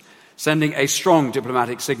Sturgis, sending a strong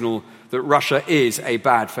diplomatic signal that Russia is a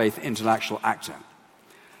bad faith international actor.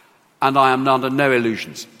 And I am under no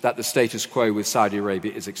illusions that the status quo with Saudi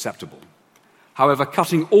Arabia is acceptable. However,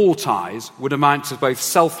 cutting all ties would amount to both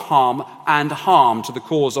self-harm and harm to the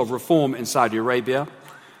cause of reform in Saudi Arabia,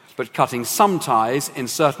 but cutting some ties in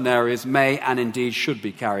certain areas may and indeed should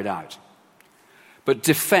be carried out. But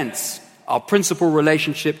defence, our principal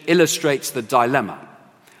relationship, illustrates the dilemma.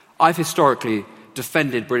 I've historically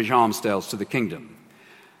defended British arms sales to the Kingdom,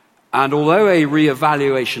 and although a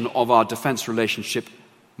re-evaluation of our defence relationship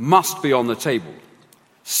must be on the table,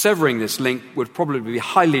 severing this link would probably be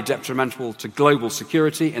highly detrimental to global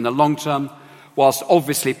security in the long term, whilst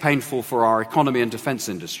obviously painful for our economy and defence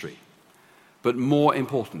industry. But more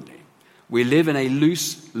importantly, we live in a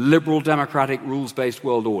loose, liberal, democratic, rules-based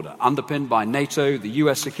world order, underpinned by NATO, the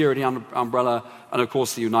US security umbrella, and of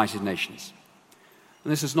course the United Nations.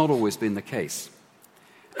 And this has not always been the case.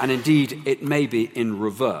 And indeed, it may be in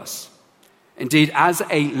reverse. Indeed, as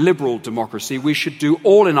a liberal democracy, we should do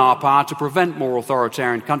all in our power to prevent more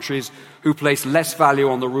authoritarian countries who place less value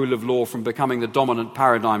on the rule of law from becoming the dominant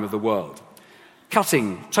paradigm of the world.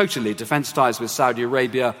 Cutting totally defence ties with Saudi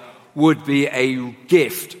Arabia would be a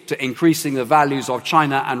gift to increasing the values of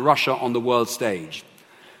China and Russia on the world stage.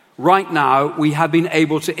 Right now, we have been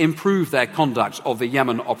able to improve their conduct of the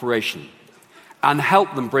Yemen operation and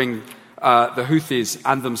help them bring the Houthis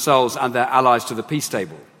and themselves and their allies to the peace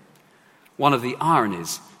table. One of the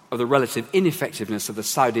ironies of the relative ineffectiveness of the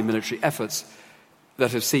Saudi military efforts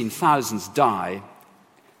that have seen thousands die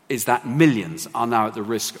is that millions are now at the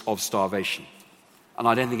risk of starvation. And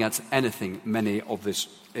I don't think that's anything many of this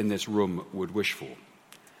in this room would wish for.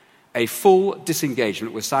 A full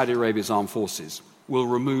disengagement with Saudi Arabia's armed forces will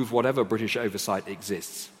remove whatever British oversight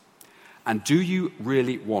exists. And do you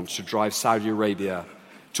really want to drive Saudi Arabia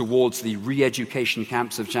towards the re-education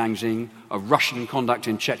camps of Jiangxing, of Russian conduct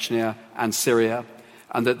in Chechnya and Syria,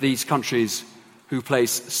 and that these countries who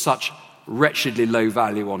place such wretchedly low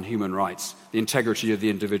value on human rights, the integrity of the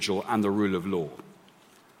individual and the rule of law?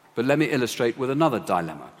 But let me illustrate with another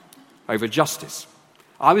dilemma over justice.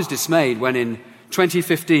 I was dismayed when in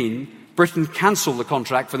 2015 Britain cancelled the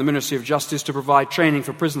contract for the Ministry of Justice to provide training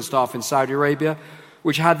for prison staff in Saudi Arabia,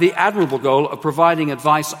 which had the admirable goal of providing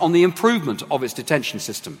advice on the improvement of its detention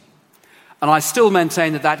system. And I still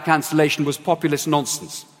maintain that that cancellation was populist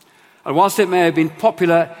nonsense. And whilst it may have been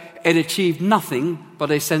popular, it achieved nothing but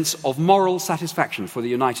a sense of moral satisfaction for the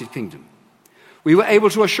United Kingdom. We were able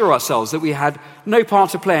to assure ourselves that we had no part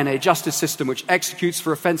to play in a justice system which executes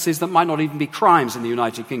for offences that might not even be crimes in the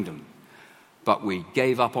United Kingdom. But we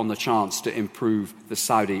gave up on the chance to improve the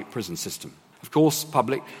Saudi prison system. Of course,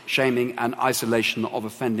 public shaming and isolation of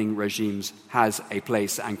offending regimes has a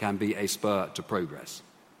place and can be a spur to progress.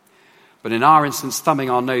 But in our instance,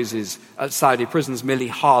 thumbing our noses at Saudi prisons merely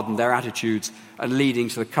hardened their attitudes and leading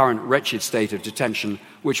to the current wretched state of detention,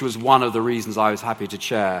 which was one of the reasons I was happy to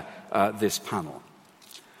chair this panel.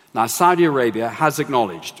 Now, Saudi Arabia has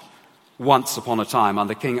acknowledged once upon a time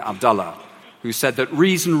under King Abdullah, who said that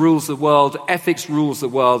reason rules the world, ethics rules the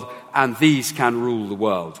world, and these can rule the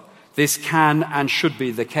world. This can and should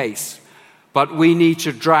be the case. But we need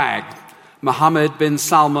to drag Mohammed bin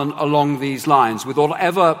Salman along these lines with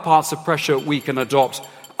whatever parts of pressure we can adopt.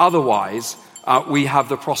 Otherwise, we have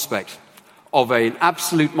the prospect of an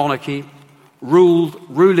absolute monarchy,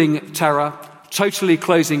 ruling terror, totally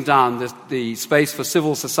closing down the space for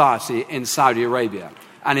civil society in Saudi Arabia.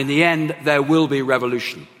 And in the end, there will be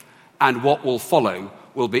revolution. And what will follow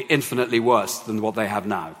will be infinitely worse than what they have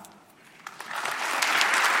now.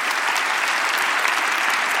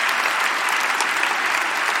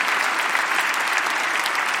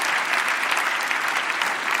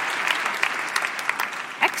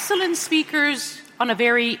 Excellent speakers on a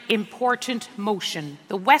very important motion.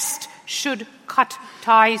 The West should cut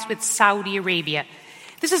ties with Saudi Arabia.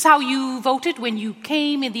 This is how you voted when you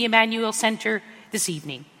came in the Emmanuel Center this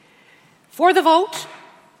evening. For the vote,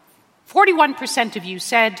 41% of you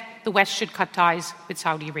said the West should cut ties with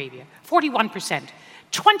Saudi Arabia. 41%.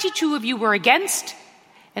 22 of you were against,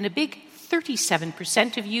 and a big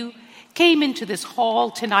 37% of you came into this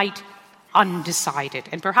hall tonight undecided.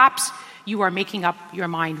 And perhaps you are making up your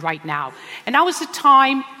mind right now. And now is the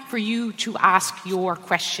time for you to ask your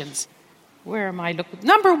questions. Where am I looking?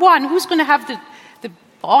 Number one, who's going to have the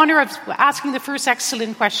honor of asking the first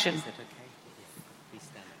excellent question.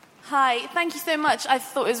 Hi, thank you so much. I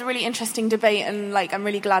thought it was a really interesting debate, and I'm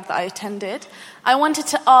really glad that I attended. I wanted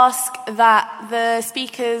to ask that the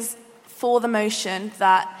speakers for the motion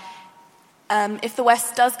that if the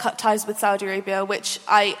West does cut ties with Saudi Arabia, which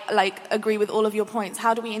I agree with all of your points,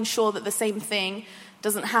 how do we ensure that the same thing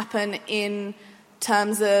doesn't happen in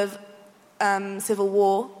terms of civil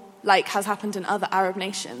war, like has happened in other Arab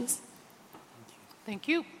nations? Thank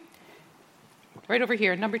you. Right over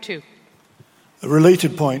here, number 2. A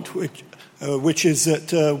related point, which is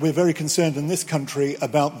that we're very concerned in this country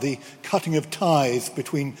about the cutting of ties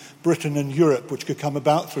between Britain and Europe, which could come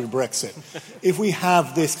about through Brexit. If we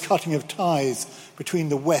have this cutting of ties between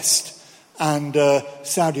the West and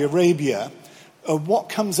Saudi Arabia, what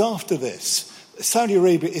comes after this? Saudi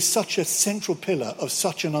Arabia is such a central pillar of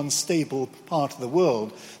such an unstable part of the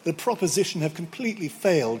world. The proposition have completely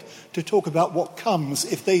failed to talk about what comes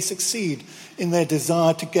if they succeed in their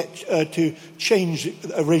desire to get to change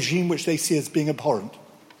a regime which they see as being abhorrent.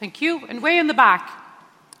 Thank you. And way in the back,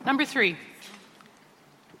 number 3.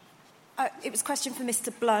 It was a question for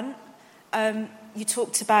Mr. Blunt. You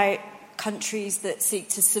talked about countries that seek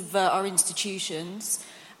to subvert our institutions,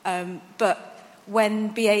 but when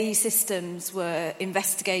BAE Systems were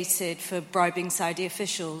investigated for bribing Saudi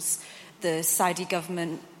officials, the Saudi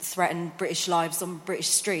government threatened British lives on British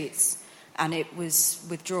streets, and it was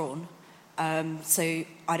withdrawn. So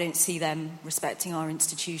I don't see them respecting our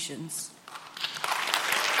institutions.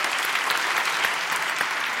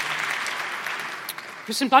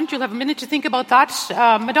 Crispin Blunt, you'll have a minute to think about that.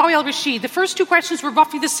 Madawi al-Rashid, the first 2 questions were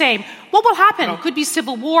roughly the same. What will happen? Could be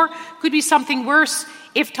civil war, could be something worse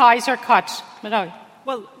if ties are cut. Madawi.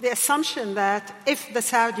 Well, the assumption that if the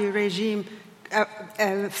Saudi regime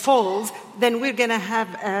falls, then we're going to have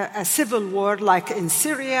a civil war like in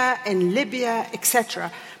Syria, in Libya,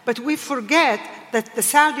 etc. But we forget that the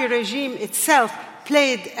Saudi regime itself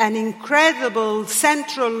played an incredible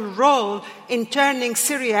central role in turning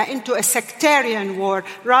Syria into a sectarian war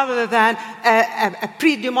rather than a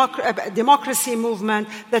pre-democracy movement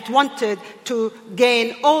that wanted to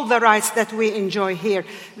gain all the rights that we enjoy here.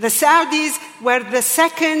 The Saudis were the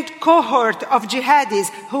second cohort of jihadis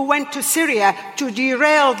who went to Syria to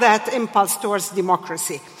derail that impulse towards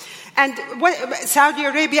democracy. And Saudi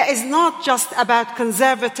Arabia is not just about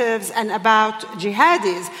conservatives and about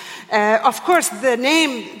jihadis. Of course, the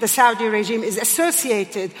name, the Saudi regime, is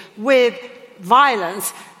associated with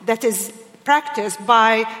violence that is practiced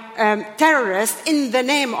by terrorists in the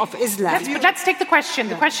name of Islam. Yes, but let's take the question.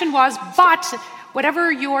 The question was, but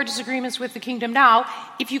whatever your disagreements with the kingdom now,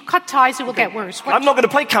 if you cut ties, it will get worse. I'm not going to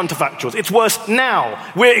play counterfactuals. It's worse now.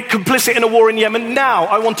 We're complicit in a war in Yemen now.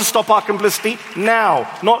 I want to stop our complicity now.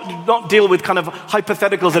 Not deal with kind of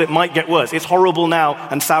hypotheticals that it might get worse. It's horrible now,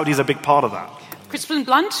 and Saudi is a big part of that. Crispin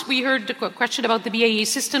Blunt, we heard the question about the BAE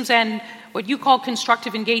Systems, and what you call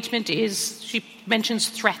constructive engagement is, she mentions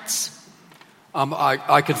threats.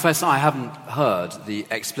 I confess I haven't heard the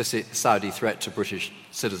explicit Saudi threat to British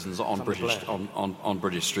citizens on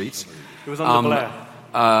British streets. It was under Blair.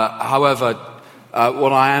 However,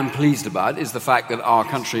 what I am pleased about is the fact that our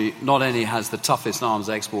country not only has the toughest arms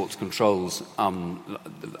exports controls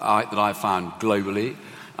that I've found globally,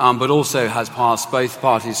 but also has passed, both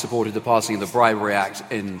parties supported the passing of the Bribery Act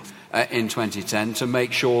in 2010 to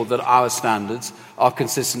make sure that our standards are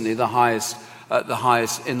consistently the highest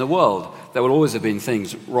in the world. There will always have been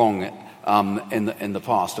things wrong in the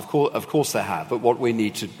past. Of course there have. But what we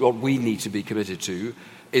need to be committed to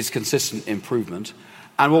is consistent improvement.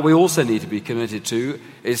 And what we also need to be committed to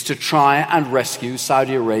is to try and rescue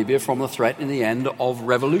Saudi Arabia from the threat in the end of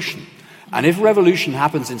revolution. And if revolution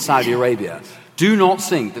happens in Saudi Arabia, do not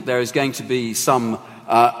think that there is going to be some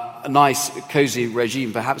nice, cosy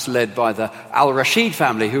regime, perhaps led by the al-Rashid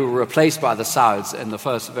family, who were replaced by the Sauds in the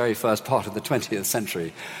very first part of the 20th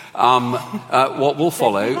century. What will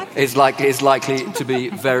follow is likely to be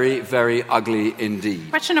very, very ugly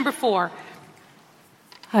indeed. Question number 4.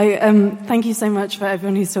 Hi, thank you so much for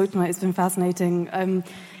everyone who's talked tonight. It's been fascinating.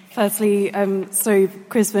 Firstly,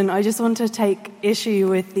 Crispin, I just want to take issue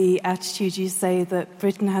with the attitude you say that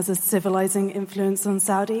Britain has a civilizing influence on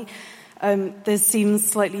Saudi. This seems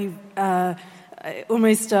slightly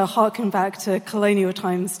almost harken back to colonial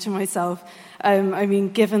times to myself. I mean,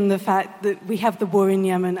 given the fact that we have the war in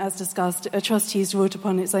Yemen, as discussed, atrocities wrought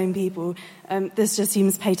upon its own people, this just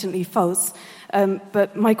seems patently false.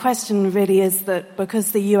 But my question really is that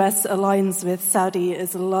because the US aligns with Saudi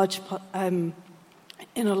as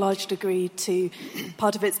in a large degree to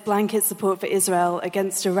part of its blanket support for Israel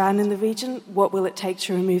against Iran in the region, what will it take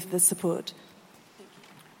to remove this support?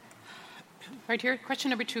 Right here,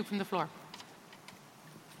 question number 2 from the floor.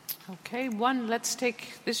 Okay, one, let's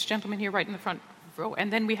take this gentleman here right in the front row, and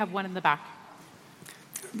then we have one in the back.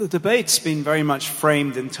 The debate's been very much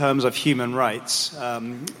framed in terms of human rights,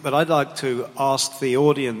 but I'd like to ask the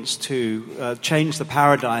audience to change the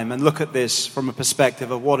paradigm and look at this from a perspective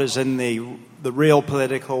of what is in the real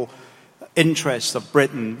political interest of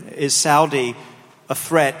Britain. Is Saudi a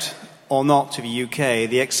threat or not to the UK?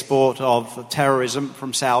 The export of terrorism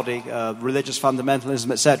from Saudi, religious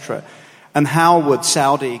fundamentalism, etc. And how would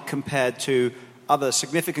Saudi compare to other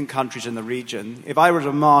significant countries in the region? If I were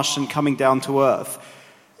a Martian coming down to Earth,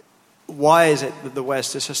 why is it that the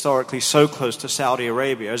West is historically so close to Saudi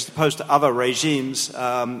Arabia as opposed to other regimes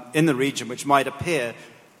in the region which might appear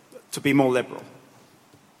to be more liberal?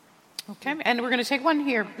 Okay, and we're going to take one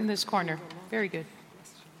here in this corner. Very good.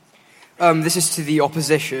 This is to the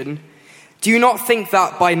opposition. Do you not think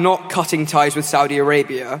that by not cutting ties with Saudi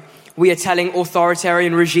Arabia, we are telling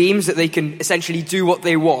authoritarian regimes that they can essentially do what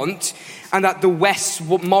they want, and that the West's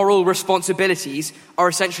moral responsibilities are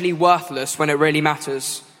essentially worthless when it really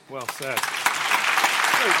matters? Well said.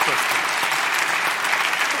 Great question.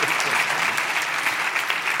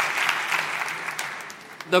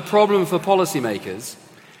 The problem for policymakers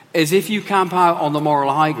is if you camp out on the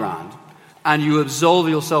moral high ground and you absolve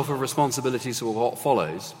yourself of responsibilities for what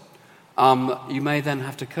follows, you may then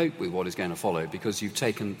have to cope with what is going to follow because you've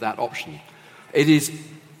taken that option. It is,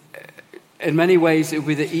 in many ways, it would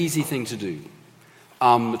be the easy thing to do,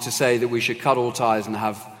 to say that we should cut all ties and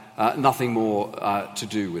have nothing more to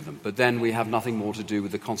do with them. But then we have nothing more to do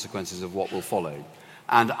with the consequences of what will follow.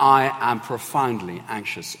 And I am profoundly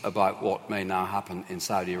anxious about what may now happen in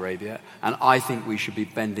Saudi Arabia. And I think we should be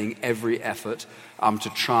bending every effort to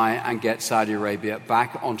try and get Saudi Arabia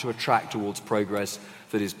back onto a track towards progress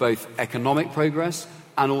that is both economic progress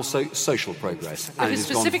and also social progress. And it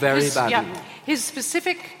has gone very badly wrong. His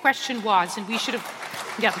specific question was, and we should have...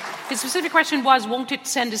 Yeah, his specific question was, won't it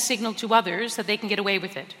send a signal to others that they can get away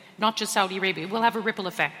with it? Not just Saudi Arabia. It will have a ripple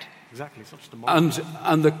effect. Exactly. Such And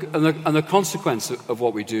the consequence of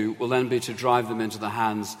what we do will then be to drive them into the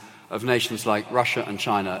hands of nations like Russia and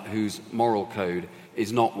China, whose moral code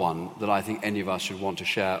is not one that I think any of us should want to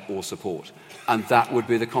share or support. And that would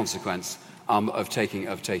be the consequence of taking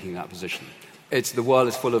that position. The world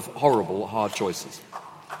is full of horrible, hard choices.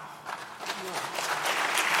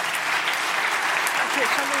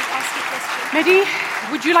 Mehdi,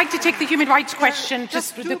 would you like to take the human rights question?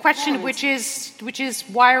 Just the question, which is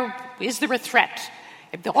why is there a threat?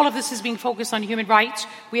 If all of this is being focused on human rights,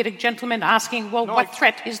 we had a gentleman asking, well, what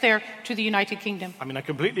threat is there to the United Kingdom? I mean, I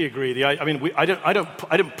completely agree. I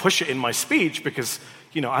don't push it in my speech because,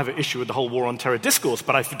 I have an issue with the whole war on terror discourse,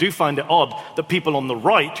 but I do find it odd that people on the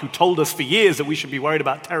right who told us for years that we should be worried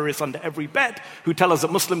about terrorists under every bet, who tell us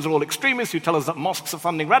that Muslims are all extremists, who tell us that mosques are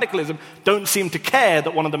funding radicalism, don't seem to care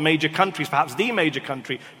that one of the major countries, perhaps the major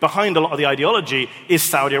country, behind a lot of the ideology is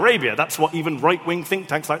Saudi Arabia. That's what even right-wing think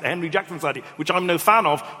tanks like the Henry Jackson Society, which I'm no fan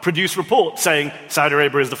of, produce reports saying Saudi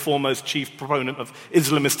Arabia is the foremost chief proponent of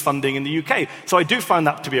Islamist funding in the UK. So I do find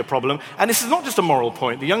that to be a problem. And this is not just a moral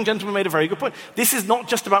point. The young gentleman made a very good point. This is not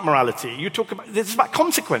just about morality. This is about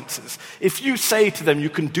consequences. If you say to them you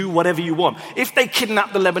can do whatever you want, if they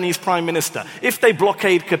kidnap the Lebanese prime minister, if they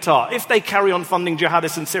blockade Qatar, if they carry on funding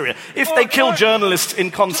jihadists in Syria, if they kill journalists in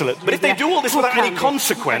consulate, but if they do all this without any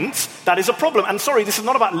consequence, that is a problem. And sorry, this is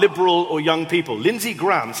not about liberal or young people. Lindsey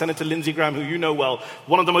Graham, Senator Lindsey Graham, who you know well,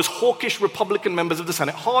 one of the most hawkish Republican members of the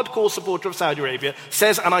Senate, hardcore supporter of Saudi Arabia,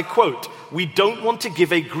 says, and I quote, "We don't want to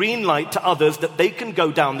give a green light to others that they can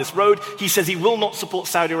go down this road." He says he will not support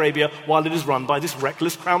Saudi Arabia while it is run by this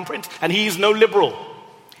reckless crown prince, and he is no liberal.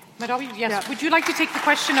 Madawi, yes. Yeah. Would you like to take the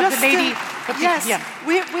question of the lady? Yes. Yeah.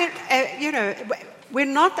 We're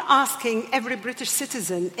not asking every British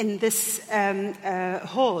citizen in this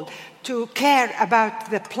hall to care about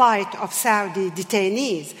the plight of Saudi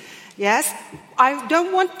detainees. Yes, I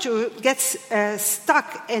don't want to get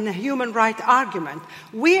stuck in a human rights argument.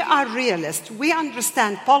 We are realists. We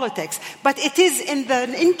understand politics. But it is in the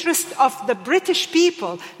interest of the British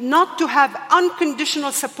people not to have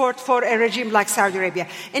unconditional support for a regime like Saudi Arabia.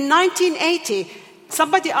 In 1980,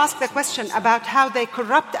 somebody asked the question about how they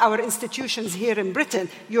corrupt our institutions here in Britain.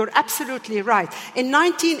 You're absolutely right. In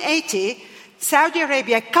 1980, Saudi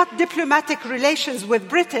Arabia cut diplomatic relations with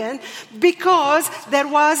Britain because there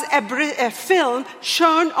was a film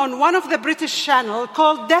shown on one of the British channels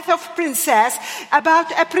called Death of Princess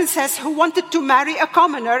about a princess who wanted to marry a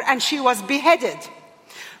commoner and she was beheaded.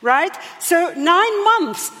 Right? So 9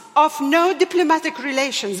 months of no diplomatic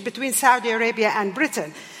relations between Saudi Arabia and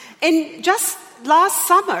Britain. In just last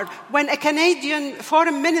summer, when a Canadian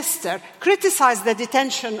foreign minister criticized the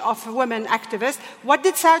detention of women activists, what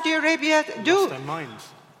did Saudi Arabia do? Lost their minds.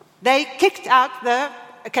 They kicked out the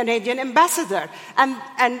Canadian ambassador.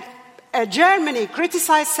 And Germany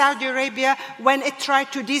criticized Saudi Arabia when it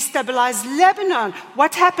tried to destabilize Lebanon.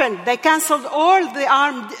 What happened? They canceled all the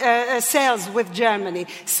armed sales with Germany.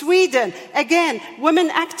 Sweden, again, women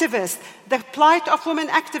activists. The plight of women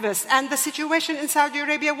activists and the situation in Saudi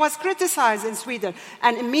Arabia was criticized in Sweden,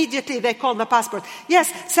 and immediately they called the passport. Yes,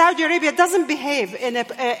 Saudi Arabia doesn't behave in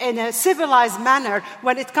a civilized manner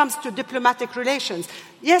when it comes to diplomatic relations.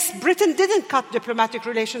 Yes, Britain didn't cut diplomatic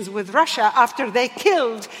relations with Russia after they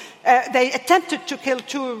attempted to kill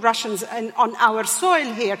 2 Russians on our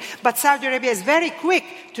soil here. But Saudi Arabia is very quick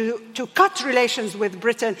to cut relations with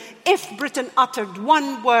Britain if Britain uttered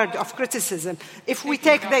one word of criticism. If we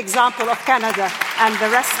take the example of Canada and the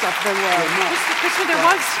rest of the world. Crispin, there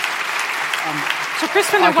was... So,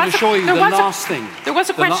 Crispin, I can assure you the last thing. There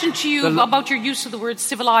was a question to you about your use of the word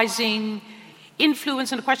civilizing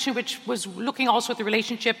influence, and a question which was looking also at the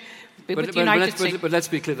relationship with the United States. But let's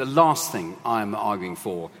be clear, the last thing I'm arguing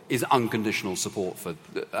for is unconditional support for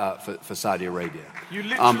Saudi Arabia. You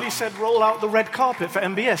literally said roll out the red carpet for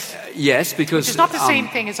MBS. Yes, because... Which is not the same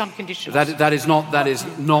thing as unconditional. That is not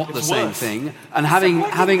the same thing. And having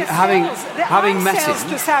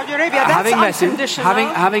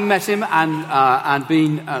met him and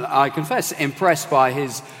been, I confess, impressed by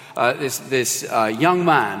his this young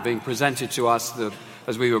man being presented to us,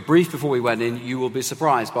 as we were briefed before we went in, you will be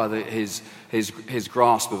surprised by his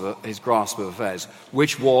grasp of affairs,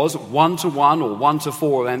 which was 1-to-1 or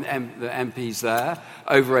 1-to-4 the MPs there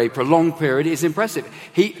over a prolonged period, is impressive.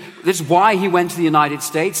 This is why he went to the United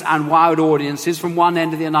States and wowed audiences from one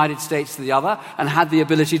end of the United States to the other, and had the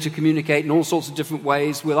ability to communicate in all sorts of different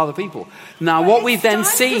ways with other people. Now, what we've then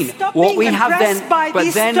seen, what we have then,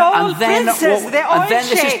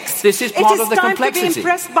 this is part of the complexity.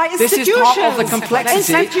 This is part of the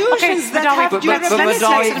complexity.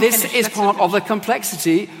 This is part of the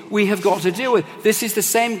complexity we have got to deal with. This is the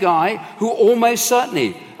same guy who almost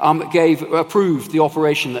certainly approved the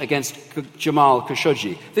operation against Jamal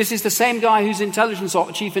Khashoggi. This is the same guy whose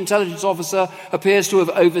chief intelligence officer appears to have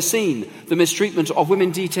overseen the mistreatment of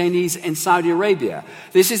women detainees in Saudi Arabia.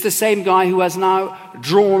 This is the same guy who has now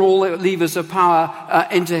drawn all the levers of power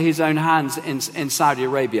into his own hands in Saudi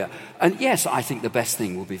Arabia. And yes, I think the best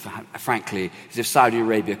thing would be, frankly, is if Saudi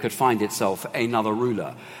Arabia could find itself another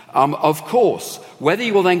ruler. Of course, whether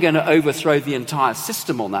you are then going to overthrow the entire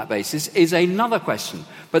system on that basis is another question.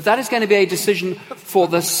 But that is going to be a decision for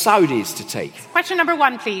the Saudis to take. Question number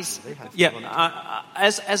 1, please. Yeah,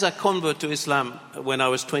 as a convert to Islam when I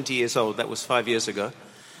was 20 years old, that was 5 years ago,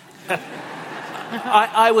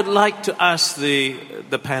 I would like to ask the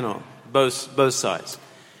panel, both sides,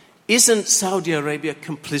 isn't Saudi Arabia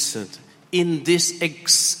complicit in this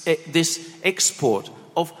export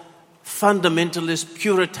of fundamentalist,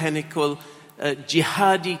 puritanical,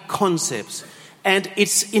 jihadi concepts? And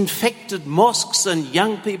it's infected mosques and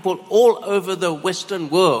young people all over the Western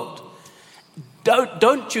world.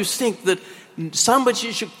 Don't you think that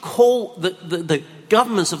somebody should call the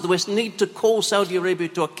governments of the West need to call Saudi Arabia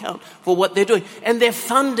to account for what they're doing? And they're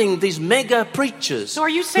funding these mega preachers. So are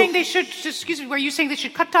you saying they should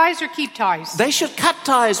cut ties or keep ties? They should cut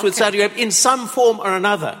ties with Saudi Arabia in some form or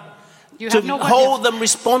another. To hold them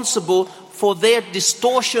responsible for their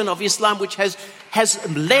distortion of Islam, which has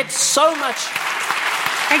led so much.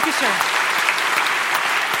 Thank you, sir.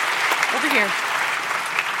 Over here.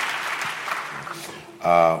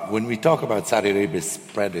 When we talk about Saudi Arabia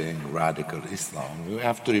spreading radical Islam, we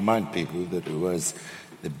have to remind people that it was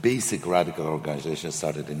the basic radical organization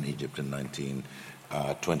started in Egypt in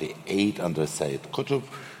 1928 under Sayyid Qutb.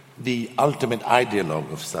 The ultimate ideologue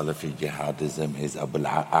of Salafi jihadism is Abu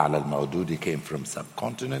al-A'la al-Maududi, came from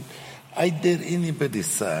subcontinent. I dare anybody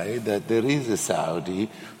say that there is a Saudi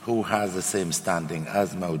who has the same standing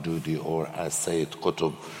as Maududi or as Sayyid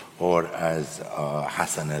Qutb or as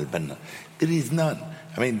Hassan al-Banna? There is none.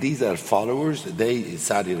 I mean, these are followers.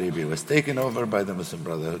 Saudi Arabia was taken over by the Muslim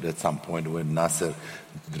Brotherhood at some point when Nasser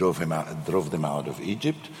drove them out of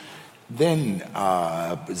Egypt. Then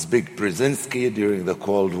Zbig Brzezinski, during the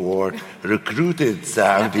Cold War, recruited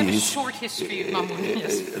Saudis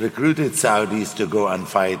to go and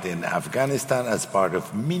fight in Afghanistan as part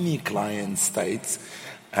of mini client states,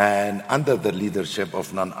 and under the leadership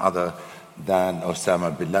of none other than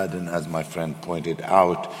Osama bin Laden, as my friend pointed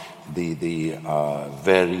out, the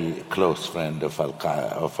very close friend of Al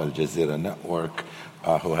Jazeera network,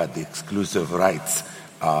 who had the exclusive rights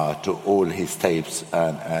to all his tapes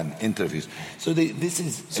and interviews. So this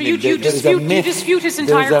is... So you dispute his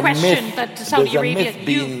entire question that Saudi Arabia... There's a myth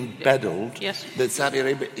being peddled that Saudi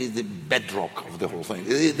Arabia is the bedrock of the whole thing.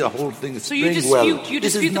 The whole thing is so you dispute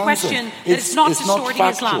the question that it's not distorting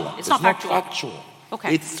Islam. It's not factual.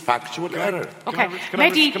 Okay. It's factual error. Okay.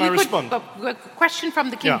 Can I respond? A question from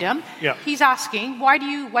the kingdom. Yeah. He's asking, why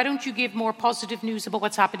don't you give more positive news about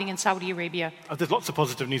what's happening in Saudi Arabia? There's lots of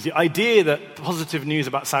positive news. The idea that positive news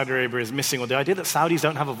about Saudi Arabia is missing, or the idea that Saudis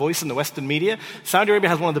don't have a voice in the Western media, Saudi Arabia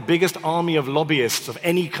has one of the biggest army of lobbyists of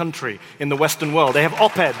any country in the Western world. They have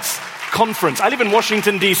op-eds, conference. I live in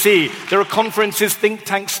Washington, D.C. There are conferences, think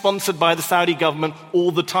tanks sponsored by the Saudi government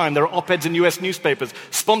all the time. There are op-eds in U.S. newspapers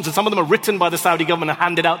sponsored. Some of them are written by the Saudi government and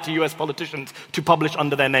handed out to U.S. politicians to publish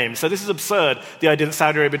under their name. So this is absurd, the idea that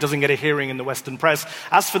Saudi Arabia doesn't get a hearing in the Western press.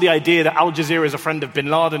 As for the idea that Al Jazeera is a friend of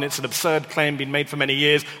bin Laden, it's an absurd claim been made for many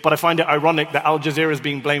years, but I find it ironic that Al Jazeera is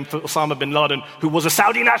being blamed for Osama bin Laden, who was a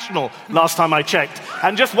Saudi national last time I checked.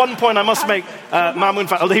 And just one point I must make, Mamoun,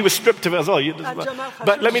 although he was stripped of it as well.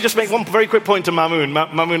 But let me just make one very quick point to Mamoun.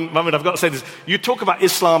 Mamoun, I've got to say this. You talk about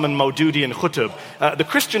Islam and Maududi and Khutub. The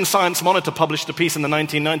Christian Science Monitor published a piece in the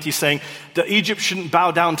 1990s saying that Egypt shouldn't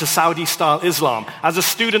bow down to Saudi-style Islam. As a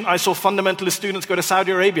student, I saw fundamentalist students go to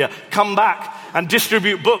Saudi Arabia, come back and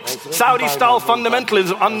distribute books. Saudi-style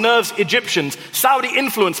fundamentalism unnerves Egyptians. Saudi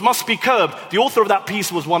influence must be curbed. The author of that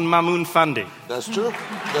piece was one Mamoun Fandi. That's true.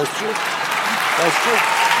 That's true. That's true.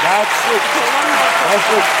 That's true. That's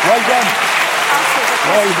true. Well done.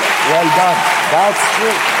 Well done. That's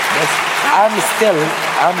true.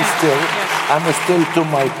 I'm still to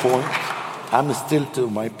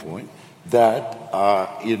my point that,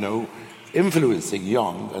 influencing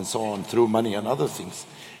young and so on through money and other things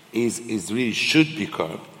is really should be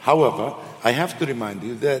curbed. However, I have to remind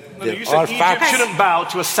you that there are facts. Egypt shouldn't bow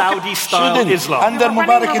to a Saudi-style Islam. Under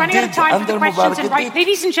Mubarak it did.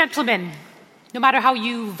 Ladies and gentlemen, no matter how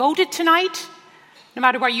you voted tonight, no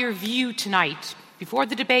matter what your view tonight, before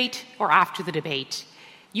the debate or after the debate,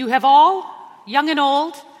 you have all, young and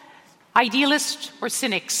old, idealists or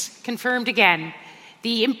cynics, confirmed again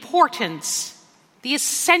the importance, the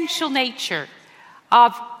essential nature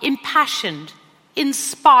of impassioned,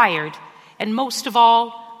 inspired, and most of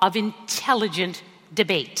all, of intelligent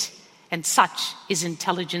debate. And such is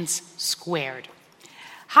intelligence squared.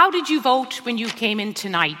 How did you vote when you came in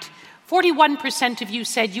tonight? 41% of you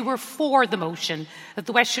said you were for the motion that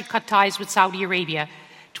the West should cut ties with Saudi Arabia.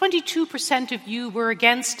 22% of you were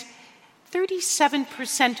against.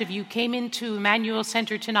 37% of you came into Emmanuel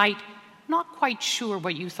Centre tonight not quite sure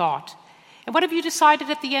what you thought. And what have you decided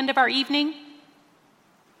at the end of our evening?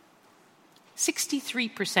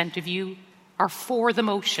 63% of you are for the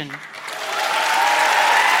motion.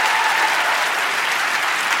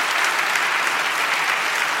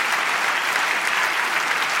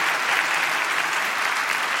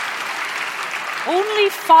 Only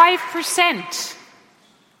 5%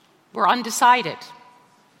 were undecided.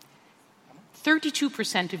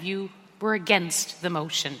 32% of you were against the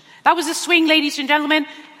motion. That was a swing, ladies and gentlemen,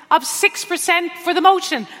 of 6% for the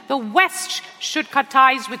motion. The West should cut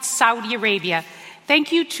ties with Saudi Arabia.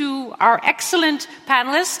 Thank you to our excellent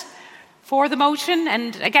panelists for the motion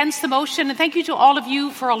and against the motion. And thank you to all of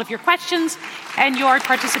you for all of your questions and your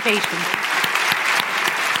participation.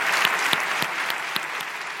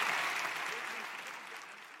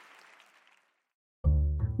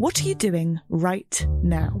 What are you doing right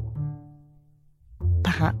now?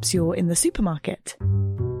 Perhaps you're in the supermarket.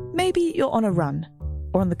 Maybe you're on a run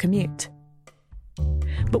or on the commute.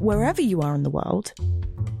 But wherever you are in the world,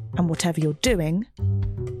 and whatever you're doing,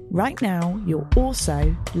 right now you're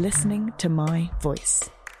also listening to my voice.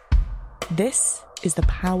 This is the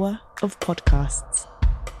power of podcasts.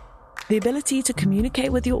 The ability to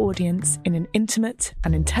communicate with your audience in an intimate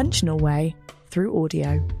and intentional way through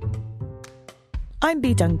audio. I'm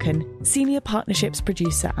Bea Duncan, Senior Partnerships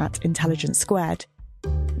Producer at Intelligence Squared.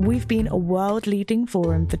 We've been a world-leading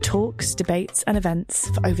forum for talks, debates and events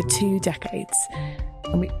for over 2 decades.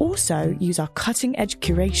 And we also use our cutting-edge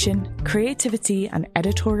curation, creativity and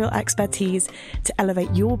editorial expertise to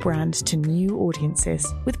elevate your brand to new audiences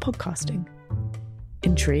with podcasting.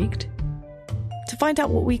 Intrigued? To find out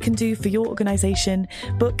what we can do for your organisation,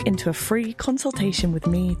 book into a free consultation with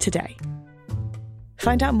me today.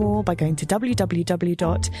 Find out more by going to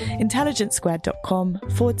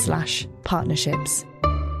www.intelligencesquared.com/partnerships.